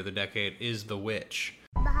movie of the decade, is The Witch.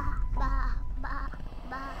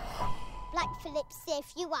 Black Phillip Sif,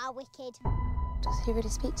 you are wicked. Does he really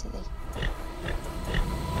speak to thee?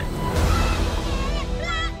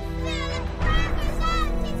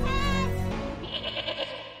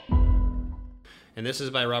 And this is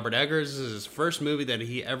by Robert Eggers. This is his first movie that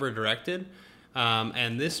he ever directed.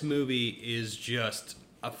 And this movie is just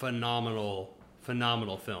a phenomenal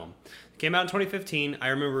film. It came out in 2015. I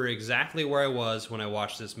remember exactly where I was when I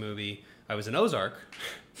watched this movie. I was in Ozark,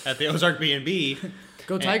 at the Ozark B&B.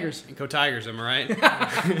 Go Tigers. Go Tigers, am I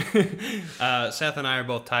right? Seth and I are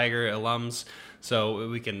both Tiger alums, so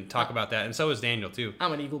we can talk about that. And so is Daniel, too.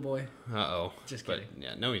 I'm an Eagle boy. Uh-oh. Just kidding. But,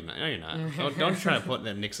 yeah, no, you're not. Don't try to put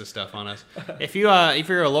that Nixa stuff on us. If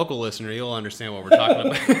you're a local listener, you'll understand what we're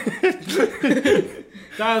talking about.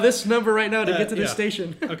 Dial this number right now to get to this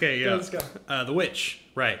station. Okay, yeah. Let's go. The Witch,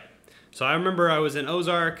 right. So I remember I was in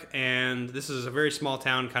Ozark, and this is a very small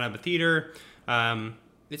town, kind of a theater.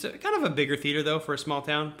 It's kind of a bigger theater, though, for a small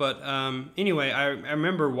town. But anyway, I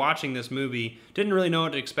remember watching this movie. Didn't really know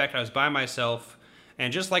what to expect. I was by myself.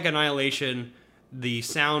 And just like Annihilation, the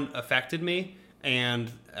sound affected me. And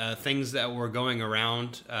things that were going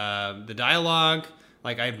around. The dialogue,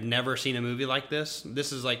 like I've never seen a movie like this.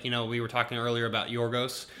 This is like, we were talking earlier about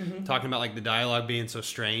Yorgos. Mm-hmm. Talking about like the dialogue being so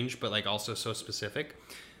strange, but like also so specific.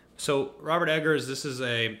 So Robert Eggers, this is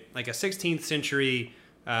a 16th century...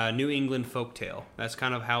 New England folktale. That's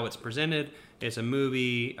kind of how it's presented. It's a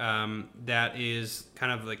movie that is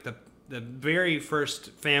kind of like the very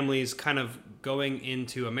first families kind of going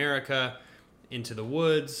into America, into the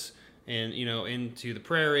woods, and into the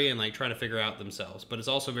prairie, and like trying to figure out themselves. But it's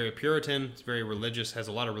also very Puritan. It's very religious. Has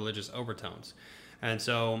a lot of religious overtones. And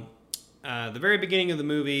so, the very beginning of the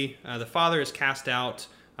movie, the father is cast out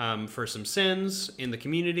for some sins in the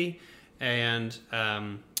community, and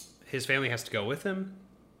his family has to go with him.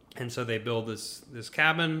 And so they build this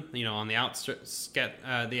cabin, on the outskirts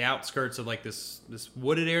of like this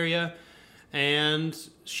wooded area, and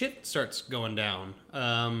shit starts going down.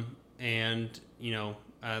 They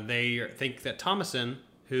think that Thomasin,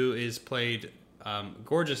 who is played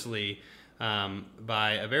gorgeously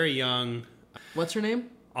by a very young... What's her name?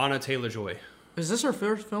 Anna Taylor-Joy. Is this her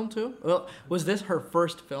first film too? Well, was this her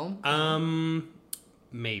first film?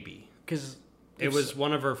 Maybe. Because it was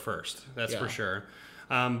one of her first. That's for sure.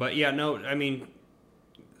 But yeah, no, I mean,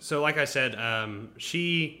 so like I said,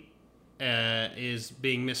 she is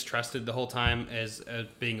being mistrusted the whole time as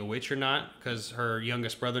being a witch or not, because her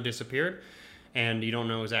youngest brother disappeared, and you don't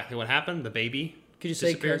know exactly what happened. The baby Could you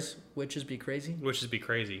say because witches be crazy? Witches be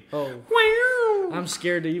crazy. Oh. I'm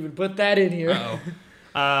scared to even put that in here.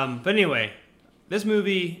 Uh-oh. But anyway, this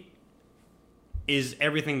movie is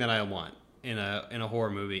everything that I want in a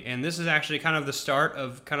horror movie, and this is actually kind of the start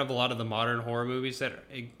of kind of a lot of the modern horror movies that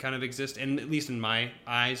kind of exist, and at least in my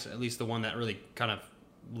eyes, at least the one that really kind of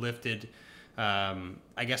lifted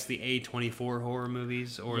I guess the A24 horror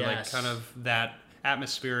movies, or like kind of that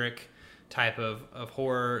atmospheric type of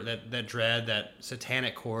horror, that dread, that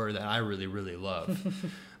satanic horror that I really, really love.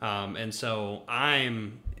 And so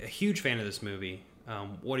I'm a huge fan of this movie.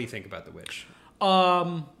 What do you think about The Witch?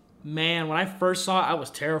 Man, when I first saw it, I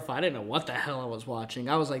was terrified. I didn't know what the hell I was watching.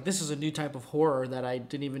 I was like, this is a new type of horror that I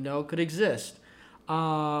didn't even know could exist.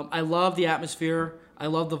 I love the atmosphere. I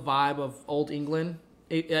love the vibe of old England.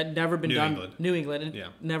 It had never been done. New England. It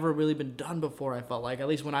never really been done before, I felt like, at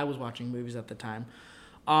least when I was watching movies at the time.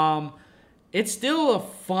 it's still a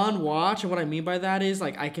fun watch. And what I mean by that is,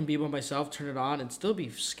 like, I can be by myself, turn it on, and still be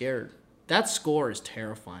scared. That score is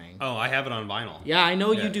terrifying. Oh, I have it on vinyl. Yeah, I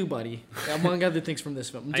know you do, buddy. Among other things from this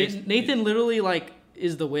film. Nathan literally, like,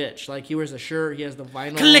 is the witch. Like, he wears a shirt, he has the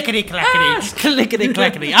vinyl. Clickety clackety, clickety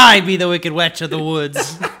clackety. I be the wicked witch of the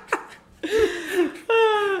woods.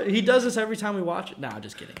 He does this every time we watch it. Nah,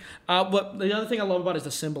 just kidding. But the other thing I love about it is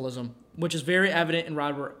the symbolism, which is very evident in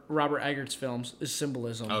Robert Eggers' films, is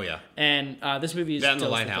symbolism. Oh, yeah. And this movie is... That and The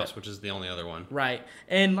Lighthouse, which is the only other one. Right.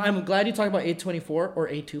 And I'm glad you talked about A24 or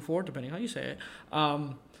A24, depending how you say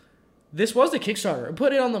it. This was the Kickstarter. It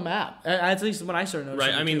put it on the map, at least when I started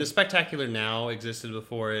noticing. Right. I mean, The Spectacular Now existed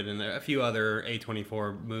before it, and there are a few other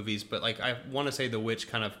A24 movies, but like I want to say The Witch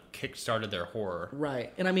kind of kickstarted their horror.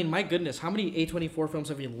 Right. And I mean, my goodness, how many A24 films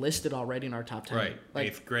have you listed already in our top 10? Right. Like,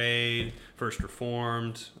 Eighth Grade, First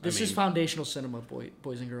Reformed. This is foundational cinema,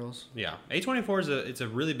 boys and girls. Yeah. A24 is a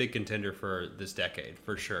really big contender for this decade,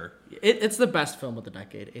 for sure. It's the best film of the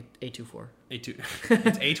decade, A24. It's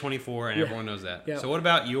A24, and everyone knows that. Yeah. So what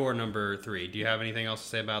about your number 3? Do you have anything else to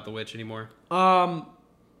say about The Witch anymore?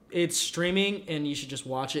 It's streaming, and you should just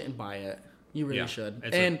watch it and buy it. You really should.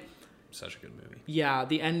 It's such a good movie. Yeah,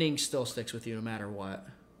 the ending still sticks with you no matter what.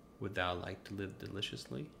 Would thou like to live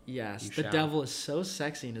deliciously? Yes, the devil is so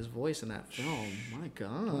sexy in his voice in that film. My gosh.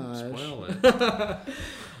 Don't spoil it.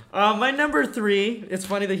 My number 3, it's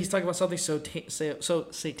funny that he's talking about something so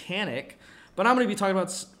satanic, but I'm going to be talking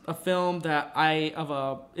about a film that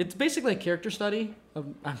it's basically a character study.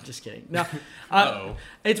 I'm just kidding. No,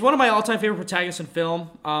 it's one of my all-time favorite protagonists in film.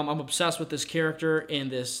 I'm obsessed with this character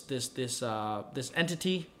and this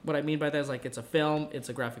entity. What I mean by that is, like, it's a film, it's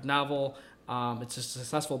a graphic novel, it's a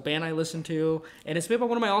successful band I listen to, and it's made by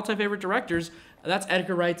one of my all-time favorite directors. That's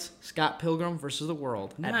Edgar Wright's Scott Pilgrim vs. the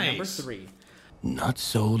World at number 3. Not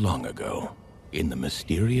so long ago, in the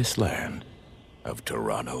mysterious land of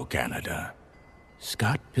Toronto, Canada,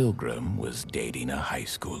 Scott Pilgrim was dating a high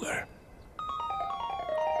schooler.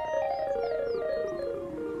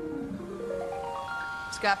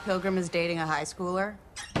 Scott Pilgrim is dating a high schooler?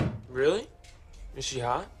 Really? Is she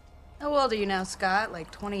hot? How old are you now, Scott?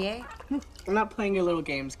 Like 28? I'm not playing your little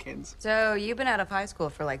games, kids. So you've been out of high school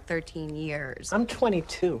for like 13 years. I'm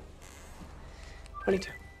 22.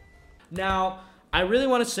 22. Now, I really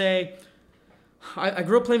want to say, I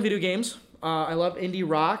grew up playing video games. I love indie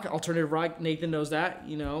rock, alternative rock. Nathan knows that,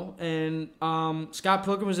 you know. And Scott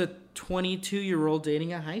Pilgrim was a 22-year-old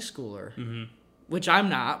dating a high schooler, which I'm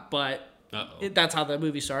not, but that's how the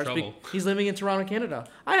movie starts. He's living in Toronto, Canada.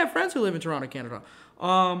 I have friends who live in Toronto, Canada.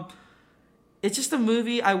 It's just a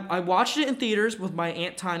movie. I watched it in theaters with my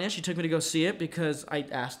Aunt Tanya. She took me to go see it because I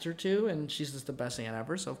asked her to, and she's just the best aunt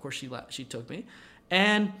ever. So, of course, she took me.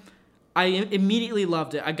 And I immediately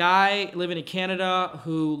loved it. A guy living in Canada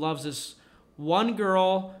who loves this one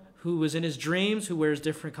girl who was in his dreams, who wears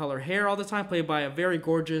different color hair all the time, played by a very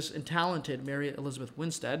gorgeous and talented Mary Elizabeth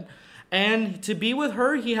Winstead. And to be with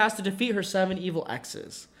her, he has to defeat her 7 evil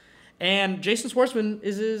exes. And Jason Schwartzman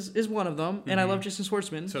is one of them, and I love Jason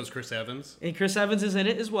Schwartzman. So is Chris Evans. And Chris Evans is in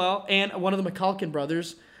it as well, and one of the McCulkin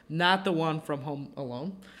brothers, not the one from Home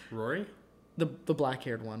Alone. Rory? The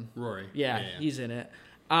black-haired one. Rory. Yeah, he's in it.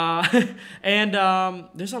 And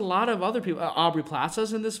there's a lot of other people. Aubrey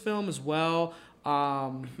Plaza's in this film as well. I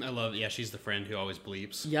love, she's the friend who always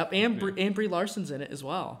bleeps. Yep, and Brie Larson's in it as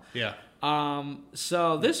well. Yeah.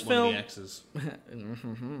 So this film... One of the exes.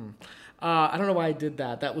 I don't know why I did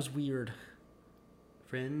that. That was weird.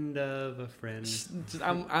 Friend of a friend.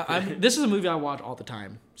 This is a movie I watch all the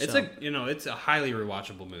time. So. It's a highly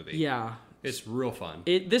rewatchable movie. Yeah. It's real fun.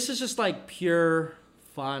 This is just like pure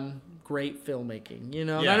fun, great filmmaking. You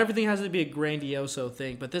know, not everything has to be a grandioso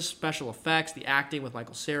thing, but this special effects, the acting with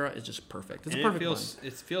Michael Cera is just perfect. It's a perfect one.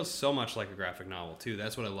 It feels so much like a graphic novel too.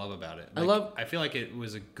 That's what I love about it. I feel like it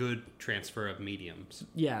was a good transfer of mediums.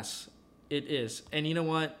 Yes, it is. And you know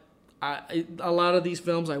what? A lot of these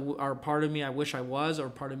films are part of me I wish I was, or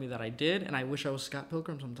part of me that I did, and I wish I was Scott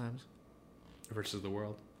Pilgrim sometimes. Versus the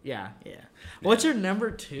World. Yeah. What's your number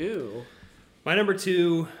 2? My number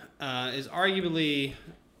 2 is arguably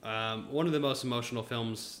one of the most emotional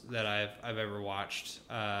films that I've ever watched,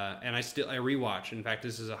 and I rewatch. In fact,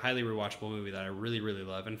 this is a highly rewatchable movie that I really, really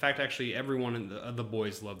love. In fact, actually, everyone of the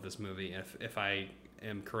boys love this movie, if I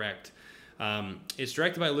am correct. It's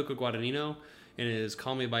directed by Luca Guadagnino, and it is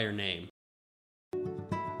Call Me By Your Name.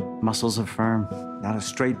 Muscles are firm. Not a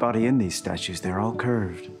straight body in these statues. They're all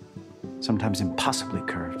curved. Sometimes impossibly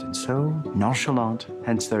curved, and so nonchalant,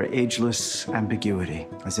 hence their ageless ambiguity,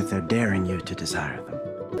 as if they're daring you to desire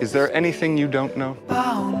them. Is there anything you don't know?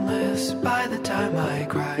 Boundless by the time I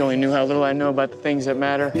cry. You only knew how little I know about the things that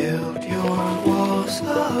matter. Build your walls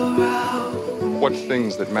around. What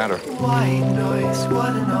things that matter? White noise,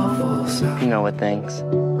 what an awful sound. You know what things.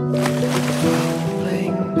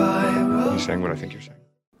 You're saying what I think you're saying.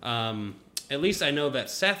 At least I know that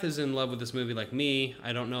Seth is in love with this movie like me.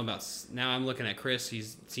 I don't know about... Now I'm looking at Chris. He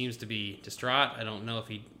seems to be distraught. I don't know if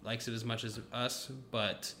he likes it as much as us,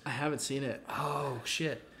 but... I haven't seen it. Oh,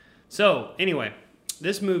 shit. So, anyway,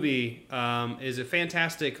 this movie is a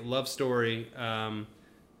fantastic love story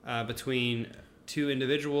between two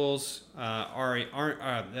individuals, Armie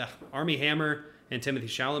Hammer and Timothy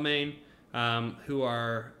Chalamet, who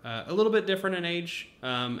are a little bit different in age,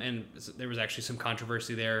 and there was actually some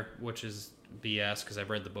controversy there, which is BS because I've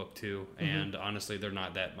read the book too, and honestly, they're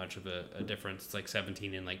not that much of a difference. It's like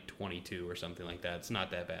 17 and like 22 or something like that. It's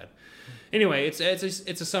not that bad. Anyway, it's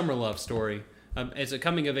a summer love story. It's a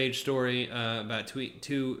coming of age story about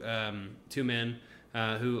two men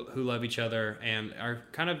who love each other and are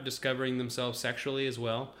kind of discovering themselves sexually as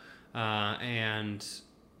well, and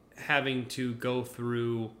having to go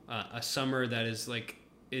through a summer that is like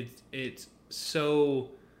it's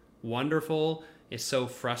so wonderful, it's so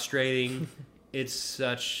frustrating, it's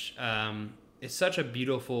such a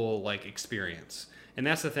beautiful like experience, and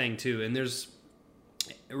that's the thing too. And there's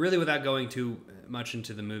really, without going too much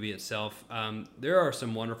into the movie itself, there are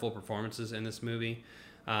some wonderful performances in this movie,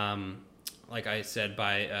 like I said,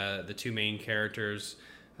 by the two main characters,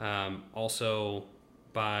 also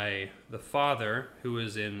by the father, who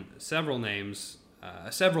was in several movies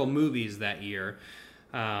that year,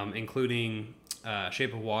 including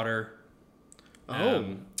Shape of Water.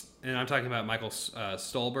 And I'm talking about Michael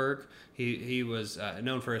Stolberg. He was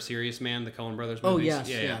known for A Serious Man, the Coen Brothers movies. Oh,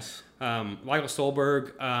 yes. Michael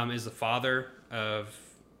Stolberg is the father of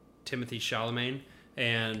Timothy Chalamet,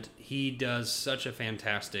 and he does such a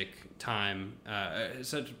fantastic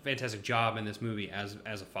such a fantastic job in this movie as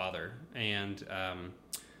a father. And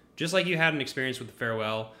just like you had an experience with The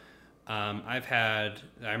Farewell, I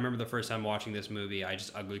remember the first time watching this movie, I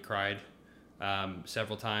just ugly cried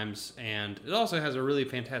several times. And it also has a really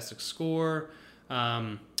fantastic score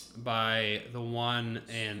by the one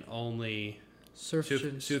and only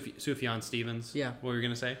Sufjan Stevens. Yeah. What were you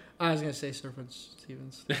going to say? I was going to say Sufjan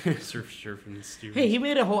Stevens. Sufjan Stevens. Hey, he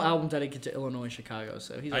made a whole album dedicated to Illinois and Chicago,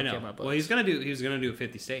 so he's okay on my books. Well, he was going to do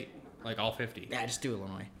 50 state, like all 50. Yeah, just do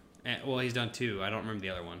Illinois. Well, he's done 2. I don't remember the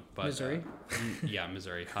other one. But, Missouri? Yeah,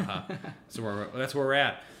 Missouri. Haha. So that's where we're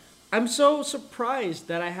at. I'm so surprised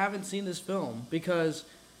that I haven't seen this film because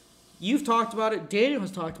you've talked about it, Daniel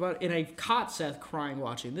has talked about it, and I caught Seth crying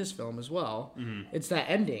watching this film as well. Mm-hmm. It's that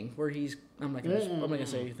ending where I'm not gonna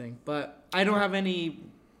say anything, but I don't have any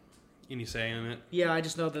say in it. Yeah, I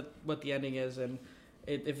just know what the ending is, and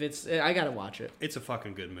I gotta watch it. It's a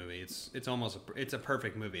fucking good movie. It's a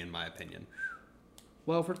perfect movie in my opinion.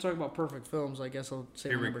 Well, if we're talking about perfect films, I guess I'll say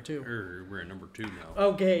number 2. We're at number 2 now.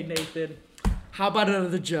 Okay, Nathan. How about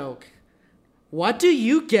another joke? What do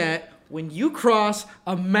you get when you cross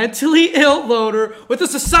a mentally ill loner with a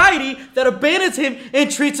society that abandons him and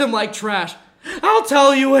treats him like trash? I'll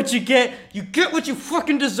tell you what you get. You get what you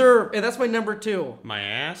fucking deserve. And that's my number 2. My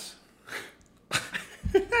ass?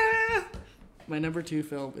 My number 2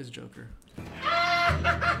 film is Joker.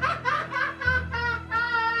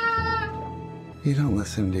 You don't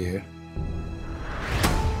listen, do you?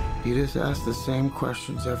 You just ask the same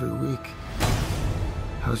questions every week.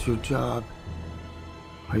 How's your job?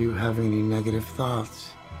 Are you having any negative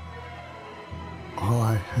thoughts? All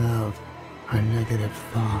I have are negative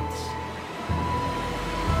thoughts.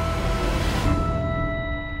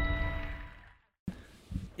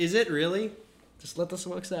 Is it really? Just let the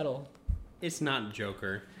smoke settle. It's not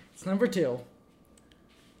Joker. It's number 2.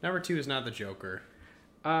 Number 2 is not the Joker.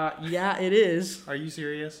 Yeah, it is. Are you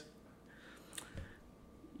serious?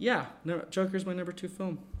 Yeah, Joker's my number 2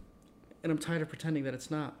 film. And I'm tired of pretending that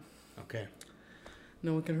it's not. Okay.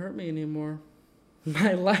 No one can hurt me anymore.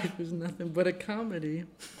 My life is nothing but a comedy.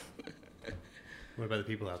 What about the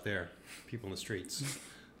people out there? People in the streets?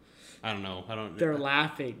 I don't know. They're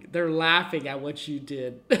laughing. They're laughing at what you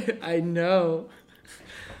did. I know.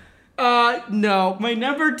 No, my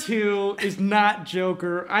number 2 is not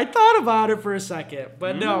Joker. I thought about it for a second,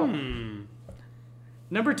 but no.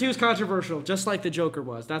 Number 2 is controversial, just like the Joker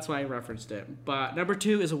was. That's why I referenced it. But number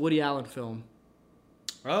 2 is a Woody Allen film.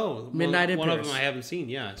 Oh, Midnight in Paris. One of them I haven't seen.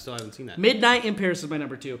 Yeah, I still haven't seen that. Midnight in Paris is my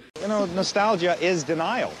number 2. You know, nostalgia is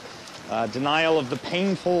denial. Denial of the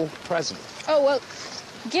painful present. Oh, well,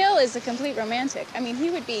 Gil is a complete romantic. I mean, he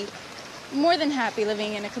would be more than happy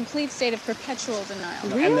living in a complete state of perpetual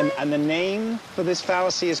denial. And the name for this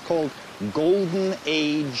fallacy is called golden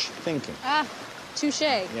age thinking. Ah, touche.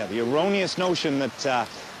 Yeah, the erroneous notion that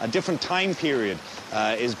a different time period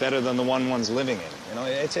is better than the one one's living in. You know,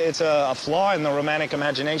 it's a flaw in the romantic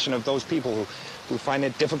imagination of those people who find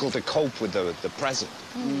it difficult to cope with the present.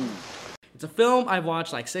 It's a film I've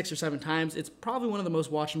watched like 6 or 7 times. It's probably one of the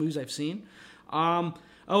most watched movies I've seen. Owen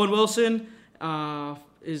Wilson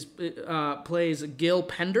plays Gil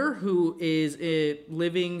Pender, who is he's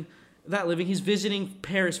visiting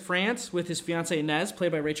Paris, France with his fiancée Inez,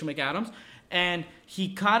 played by Rachel McAdams. And he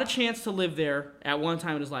got a chance to live there at one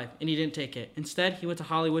time in his life, and he didn't take it. Instead, he went to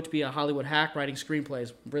Hollywood to be a Hollywood hack, writing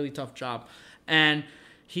screenplays. Really tough job. And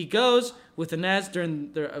he goes with Inez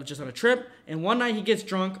just on a trip, and one night he gets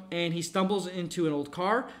drunk, and he stumbles into an old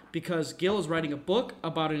car because Gil is writing a book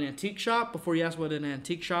about an antique shop. Before you ask what an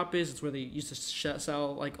antique shop is, it's where they used to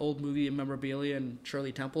sell like old movie memorabilia and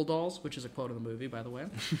Shirley Temple dolls, which is a quote of the movie, by the way.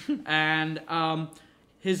 And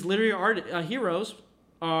his literary heroes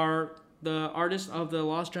are the artists of the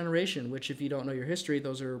Lost Generation, which, if you don't know your history,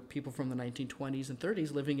 those are people from the 1920s and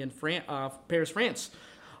 30s living in Paris, France.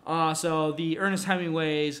 So the Ernest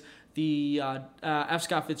Hemingways, the F.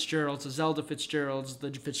 Scott Fitzgeralds, the Zelda Fitzgeralds,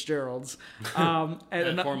 the Fitzgeralds.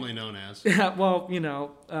 Formerly known as. Yeah, well, you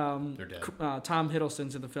know. They're dead. Tom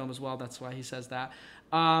Hiddleston's in the film as well. That's why he says that.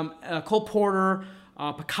 Cole Porter,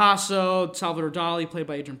 Picasso, Salvador Dali, played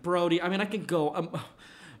by Adrian Brody. I mean, I could go.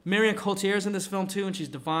 Marion Cotillard's in this film, too, and she's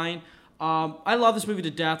divine. I love this movie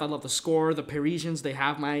to death. I love the score. The Parisians, they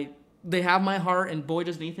have my heart, and boy,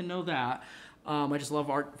 does Nathan know that. I just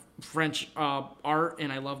love French art,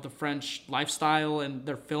 and I love the French lifestyle and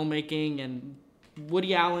their filmmaking. And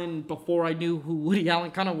Woody Allen, before I knew who Woody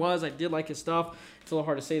Allen kind of was, I did like his stuff. It's a little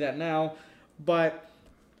hard to say that now. But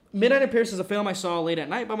Midnight in Paris is a film I saw late at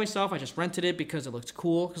night by myself. I just rented it because it looked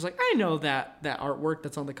cool. Because I know that artwork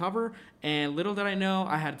that's on the cover. And little did I know,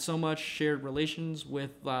 I had so much shared relations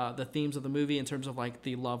with the themes of the movie in terms of like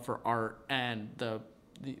the love for art and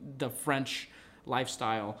the French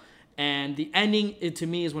lifestyle. And the ending, to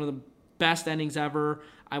me, is one of the best endings ever.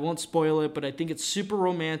 I won't spoil it, but I think it's super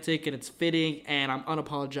romantic and it's fitting, and I'm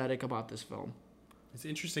unapologetic about this film. It's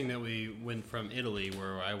interesting that we went from Italy,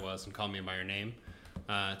 where I was, and Call Me by Your Name,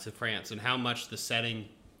 to France, and how much the setting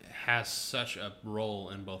has such a role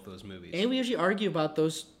in both those movies. And we usually argue about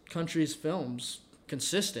those countries' films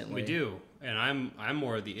consistently. We do, and I'm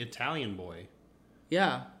more the Italian boy.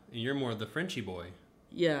 Yeah. And you're more the Frenchy boy.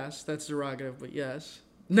 Yes, that's derogative, but yes.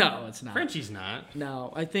 No, it's not. Frenchie's not.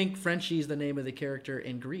 No, I think Frenchie is the name of the character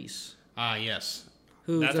in Grease. Yes.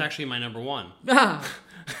 That's actually my number one.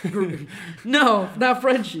 No, not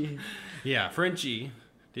Frenchie. Yeah, Frenchie.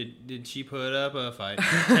 Did she put up a fight?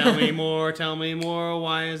 Tell me more.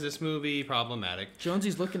 Why is this movie problematic?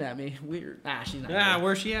 Jonesy's looking at me. Weird. She's not.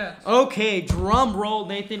 Where's she at? Okay, drum roll,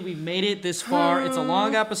 Nathan. We've made it this far. It's a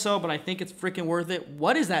long episode, but I think it's freaking worth it.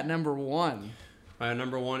 What is that number one? My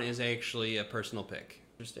number one is actually a personal pick.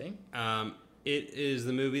 Interesting. It is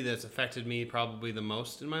the movie that's affected me probably the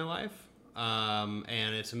most in my life.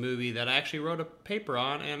 And it's a movie that I actually wrote a paper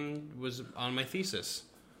on and was on my thesis.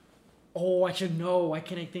 Oh, I should know. Why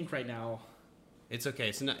can't I think right now? It's okay.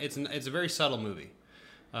 It's a very subtle movie.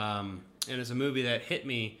 And it's a movie that hit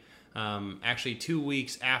me actually 2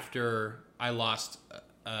 weeks after I lost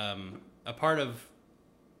a part of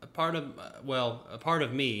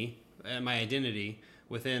me and my identity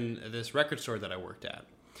within this record store that I worked at.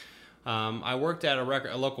 I worked at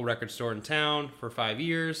a local record store in town for 5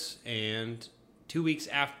 years, and 2 weeks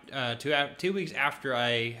after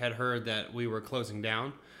I had heard that we were closing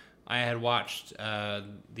down, I had watched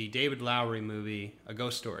the David Lowery movie, A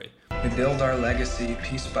Ghost Story. We build our legacy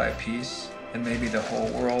piece by piece, and maybe the whole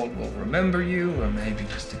world will remember you, or maybe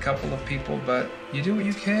just a couple of people, but you do what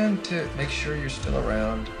you can to make sure you're still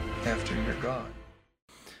around after you're gone.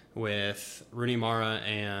 With Rooney Mara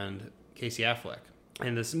and Casey Affleck.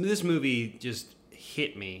 And this movie just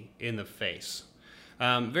hit me in the face.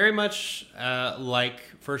 Very much like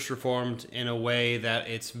First Reformed in a way that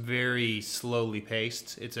it's very slowly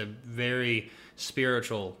paced. It's a very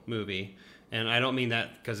spiritual movie. And I don't mean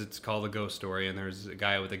that because it's called A Ghost Story and there's a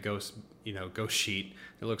guy with a ghost sheet.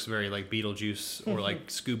 It looks very like Beetlejuice or like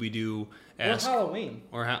Scooby-Doo-esque. Or Halloween.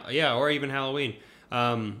 Or even Halloween.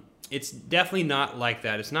 It's definitely not like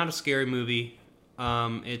that. It's not a scary movie.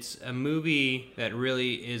 It's a movie that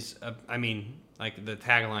really is, like the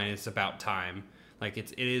tagline is about time. Like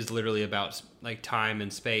it is literally about like time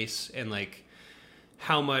and space and like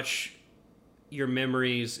how much your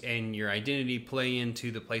memories and your identity play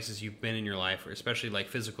into the places you've been in your life, or especially like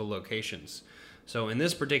physical locations. So in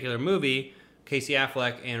this particular movie, Casey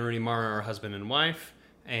Affleck and Rooney Mara are husband and wife,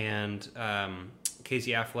 and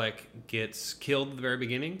Casey Affleck gets killed at the very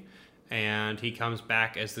beginning, and he comes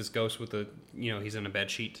back as this ghost with he's in a bed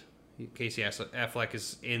sheet. Casey Affleck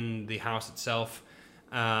is in the house itself,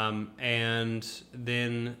 and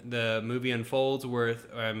then the movie unfolds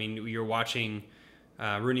you're watching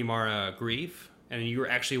Rooney Mara grieve, and you're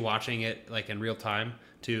actually watching it like in real time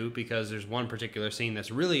too, because there's one particular scene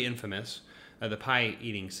that's really infamous, the pie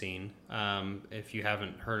eating scene. If you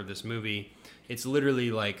haven't heard of this movie, it's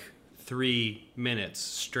literally like 3 minutes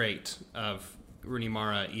straight of Rooney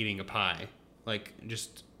Mara eating a pie, like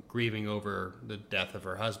just grieving over the death of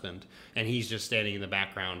her husband, and he's just standing in the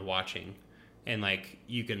background watching. And like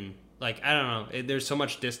you can, like, I don't know, there's so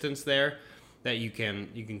much distance there that you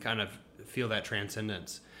can kind of feel that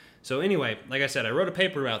transcendence. So anyway, like I said, I wrote a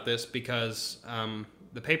paper about this because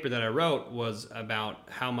the paper that I wrote was about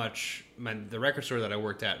how much the record store that I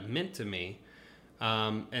worked at meant to me.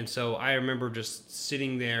 And so I remember just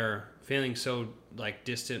sitting there feeling so like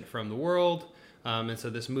distant from the world. And so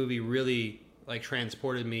this movie really like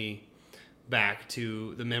transported me back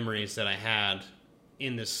to the memories that I had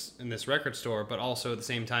in this record store, but also at the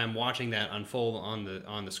same time watching that unfold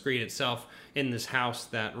on the screen itself in this house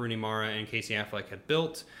that Rooney Mara and Casey Affleck had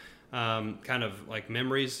built. Kind of like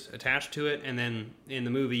memories attached to it, and then in the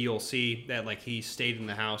movie you'll see that like he stayed in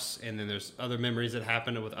the house, and then there's other memories that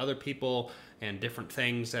happened with other people and different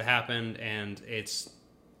things that happened, and it's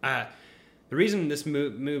the reason this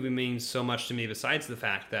movie means so much to me, besides the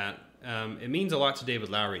fact that it means a lot to David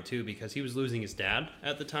Lowery too, because he was losing his dad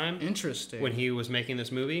at the time. Interesting. When he was making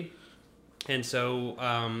this movie, and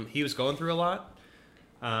so he was going through a lot.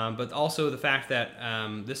 But also the fact that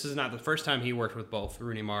this is not the first time he worked with both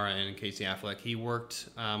Rooney Mara and Casey Affleck. He worked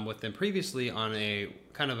with them previously on a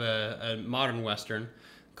kind of a modern Western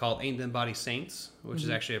called Ain't Them Body Saints, which is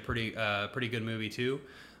actually a pretty good movie too.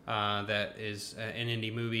 That is an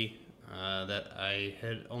indie movie that I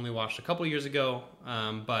had only watched a couple years ago.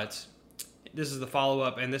 But this is the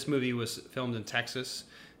follow-up, and this movie was filmed in Texas,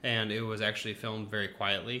 and it was actually filmed very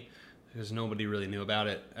quietly, because nobody really knew about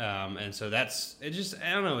it. And so I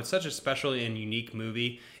don't know, it's such a special and unique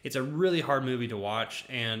movie. It's a really hard movie to watch,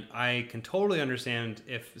 and I can totally understand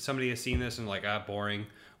if somebody has seen this and like, boring,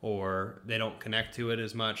 or they don't connect to it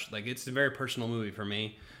as much. Like, it's a very personal movie for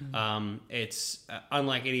me. Mm-hmm. It's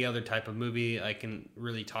unlike any other type of movie I can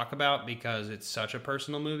really talk about, because it's such a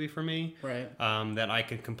personal movie for me. Right. That I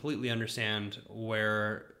can completely understand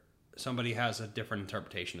where somebody has a different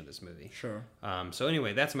interpretation of this movie. Sure. So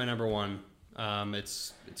anyway, that's my number one.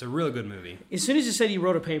 It's a really good movie. As soon as you said you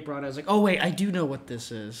wrote a paper on it, I was like, oh wait, I do know what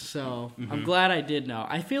this is. So I'm glad I did know.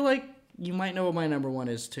 I feel like you might know what my number one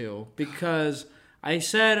is too, because I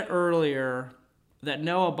said earlier that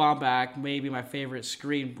Noah Baumbach may be my favorite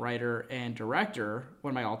screenwriter and director,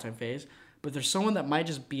 one of my all-time faves, but there's someone that might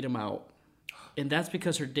just beat him out. And that's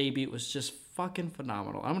because her debut was just fucking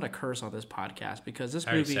phenomenal. I'm going to curse on this podcast because this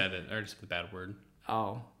movie... I already said it. I already said the bad word.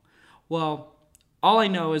 Oh. Well, all I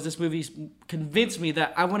know is this movie convinced me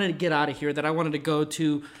that I wanted to get out of here, that I wanted to go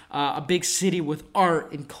to a big city with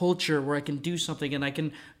art and culture where I can do something and I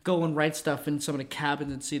can go and write stuff in some of the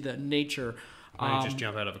cabins and see the nature. Why don't you just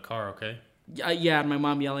jump out of a car, okay? Yeah, and my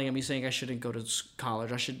mom yelling at me saying I shouldn't go to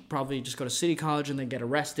college. I should probably just go to City College and then get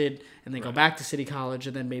arrested and then go back to City College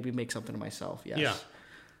and then maybe make something of myself. Yes. Yeah.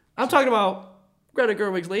 I'm talking about Greta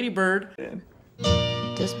Gerwig's Lady Bird.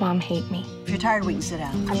 Does Mom hate me? If you're tired, we can sit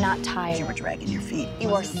down. I'm not tired. You were dragging your feet.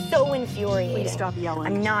 You are so infuriating. Please stop yelling.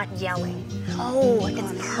 I'm not yelling. Oh,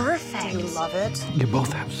 it's perfect. Do you love it? You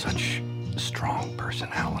both have such strong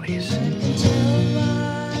personalities.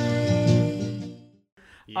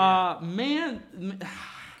 Man,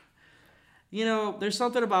 you know, there's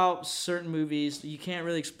something about certain movies, you can't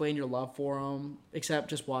really explain your love for them, except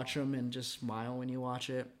just watch them and just smile when you watch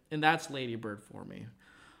it. And that's Lady Bird for me.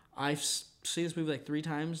 I've seen this movie like 3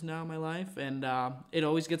 times now in my life, and it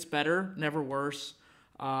always gets better, never worse.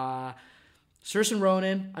 Saoirse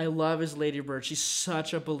Ronan, I love as Lady Bird. She's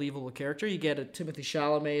such a believable character. You get a Timothy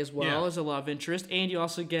Chalamet as well as a love interest, and you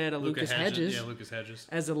also get a Lucas Hedges. Yeah, Lucas Hedges.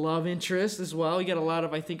 As a love interest as well. You get a lot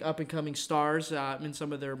of, I think, up-and-coming stars in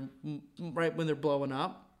some of their, right when they're blowing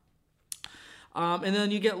up. And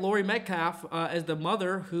then you get Laurie Metcalf as the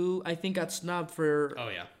mother, who I think got snubbed for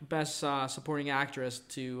Best Supporting Actress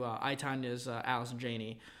to I, Tanya's Allison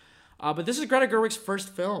Janney. But this is Greta Gerwig's first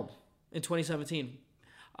film in 2017.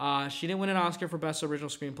 She didn't win an Oscar for Best Original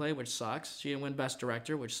Screenplay, which sucks. She didn't win Best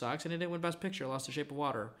Director, which sucks. And it didn't win Best Picture, lost The Shape of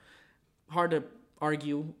Water. Hard to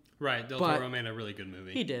argue. Right, Del Toro made a really good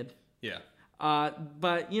movie. He did. Yeah.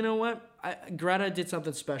 But you know what? Greta did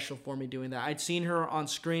something special for me doing that. I'd seen her on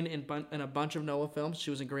screen in a bunch of Noah films.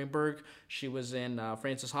 She was in Greenberg. She was in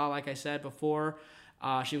Frances Ha, like I said before.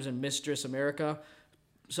 She was in Mistress America.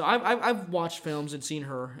 So I've watched films and seen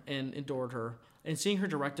her and adored her. And seeing her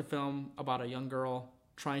direct a film about a young girl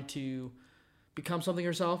trying to become something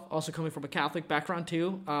herself, also coming from a Catholic background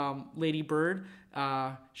too. Lady Bird,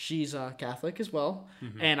 she's Catholic as well.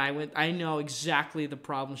 Mm-hmm. And I know exactly the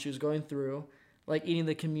problem she was going through, like eating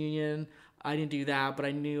the communion. I didn't do that, but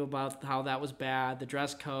I knew about how that was bad, the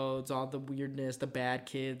dress codes, all the weirdness, the bad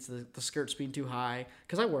kids, the skirts being too high.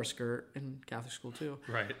 Because I wore a skirt in Catholic school too.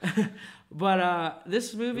 Right. But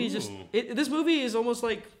this movie this movie is almost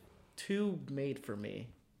like too made for me.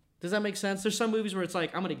 Does that make sense? There's some movies where it's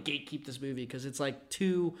like, I'm going to gatekeep this movie because it's like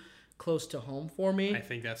too close to home for me. I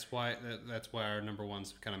think that's why our number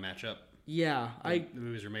ones kind of match up. Yeah, the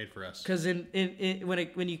movies are made for us. Because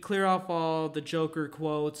when you clear off all the Joker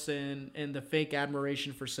quotes and the fake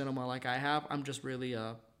admiration for cinema like I have, I'm just really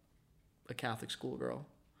a Catholic schoolgirl,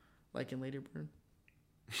 like in Lady Bird.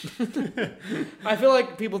 I feel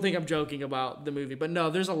like people think I'm joking about the movie, but no,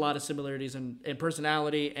 there's a lot of similarities in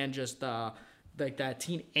personality and just like that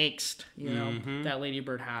teen angst, that Lady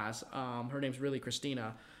Bird has. Her name's really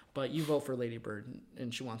Christina, but you vote for Lady Bird,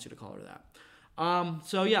 and she wants you to call her that.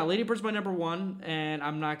 So yeah, Lady Bird's my number one, and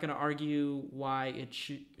I'm not gonna argue why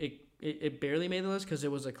it barely made the list because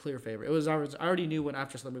it was a clear favorite. I already knew when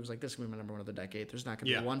after the movie was like, this is gonna be my number one of the decade. There's not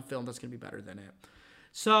gonna be one film that's gonna be better than it.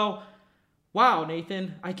 So, wow,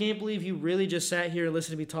 Nathan, I can't believe you really just sat here and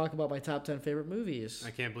listened to me talk about my top 10 favorite movies. I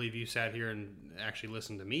can't believe you sat here and actually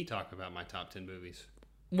listened to me talk about my top 10 movies.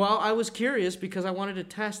 Well, I was curious because I wanted to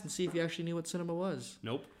test and see if you actually knew what cinema was.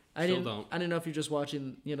 Nope. I didn't know if you're just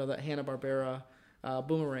watching, that Hanna-Barbera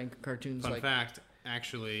Boomerang cartoons. Fun fact,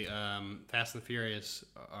 actually, Fast and the Furious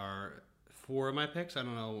are 4 of my picks. I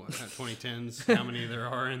don't know 2010s, how many there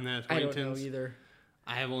are in the 2010s. I don't know either.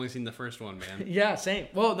 I have only seen the first one, man. Yeah, same.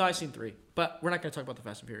 Well, no, I've seen 3, but we're not going to talk about the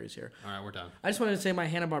Fast and Furious here. All right, we're done. I just wanted to say my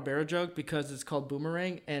Hanna-Barbera joke because it's called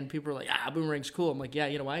Boomerang, and people are like, Boomerang's cool. I'm like, yeah,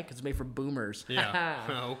 you know why? Because it's made for boomers. Yeah.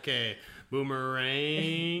 Okay.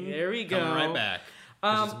 Boomerang. There we go. Coming right back.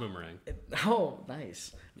 It's a boomerang. Oh,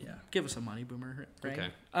 nice. Yeah. Give us some money, Boomerang. Okay.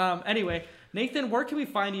 Anyway, Nathan, where can we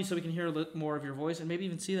find you so we can hear more of your voice and maybe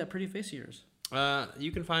even see that pretty face of yours?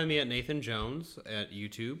 You can find me at Nathan Jones at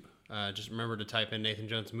YouTube. Just remember to type in Nathan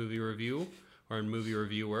Jones Movie Review or Movie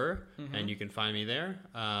Reviewer, and you can find me there.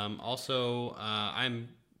 Also, I'm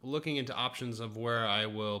looking into options of where I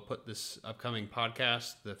will put this upcoming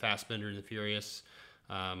podcast, the Fastbender and the Furious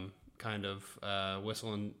kind of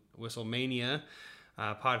Whistlemania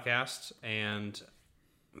podcast,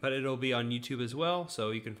 but it'll be on YouTube as well,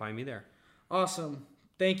 so you can find me there. Awesome.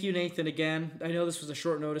 Thank you, Nathan, again. I know this was a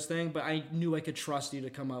short notice thing, but I knew I could trust you to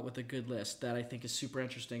come up with a good list that I think is super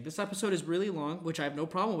interesting. This episode is really long, which I have no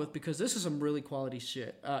problem with because this is some really quality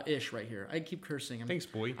shit ish right here. I keep cursing. Thanks,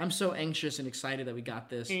 boy. I'm so anxious and excited that we got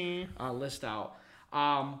this list out.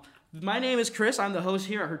 My name is Chris. I'm the host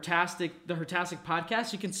here at the Hertastic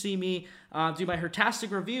Podcast. You can see me do my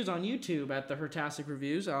Hertastic reviews on YouTube at the Hertastic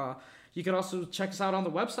Reviews. You can also check us out on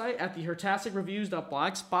the website at the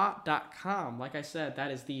hertasticreviews.blogspot.com. Like I said,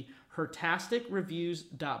 that is the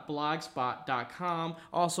hertasticreviews.blogspot.com.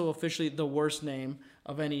 Also officially the worst name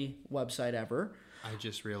of any website ever. I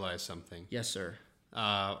just realized something. Yes, sir.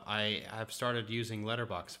 I have started using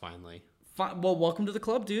Letterboxd finally. Well, welcome to the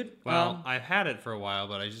club, dude. Well, I've had it for a while,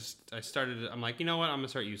 but I started it. I'm like, you know what? I'm going to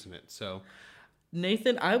start using it. So,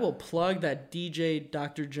 Nathan, I will plug that DJ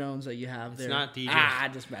Dr. Jones that you have there. It's not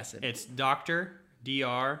DJ. Just messing. It's Dr.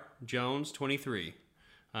 Jones 23.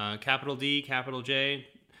 Capital D, capital J,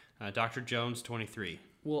 Dr. Jones 23.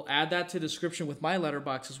 We'll add that to the description with my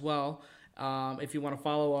letterbox as well. If you want to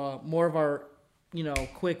follow more of our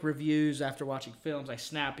quick reviews after watching films. I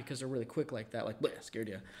snap because they're really quick like that. Like, bleh, scared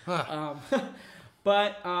you.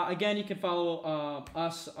 But again, you can follow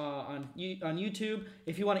us on YouTube.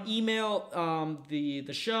 If you want to email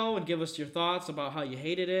the show and give us your thoughts about how you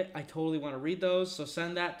hated it, I totally want to read those. So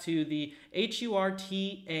send that to the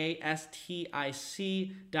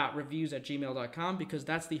HURTASTIC.reviews@gmail.com because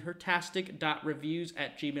that's the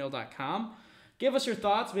hertastic.reviews@gmail.com. Give us your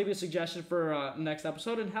thoughts, maybe a suggestion for next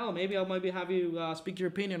episode, and hell, maybe I'll have you speak your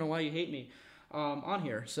opinion on why you hate me on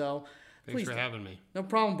here. So thanks for having me. No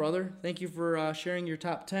problem, brother. Thank you for sharing your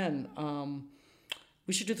top 10.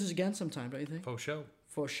 We should do this again sometime, don't you think? For sure.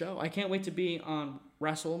 For sure. I can't wait to be on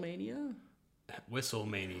WrestleMania.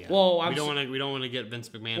 Whistlemania. Well, we don't want to get Vince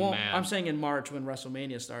McMahon mad. I'm saying in March when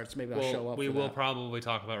WrestleMania starts, maybe I'll show up. We will probably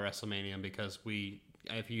talk about WrestleMania because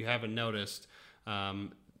if you haven't noticed,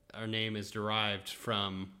 our name is derived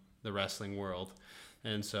from the wrestling world.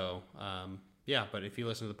 And so, yeah, but if you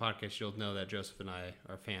listen to the podcast, you'll know that Joseph and I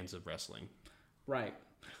are fans of wrestling. Right.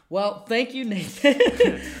 Well, thank you,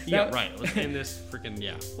 Nathan. Yeah, right. Let's end this freaking,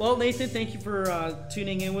 yeah. Well, Nathan, thank you for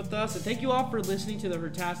tuning in with us. And thank you all for listening to the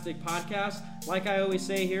Hertastic podcast. Like I always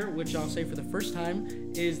say here, which I'll say for the first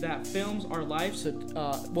time, is that films are life. So,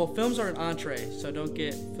 films are an entree, so don't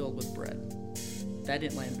get filled with bread. That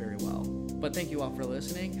didn't land very well. But thank you all for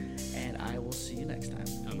listening, and I will see you next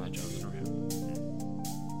time.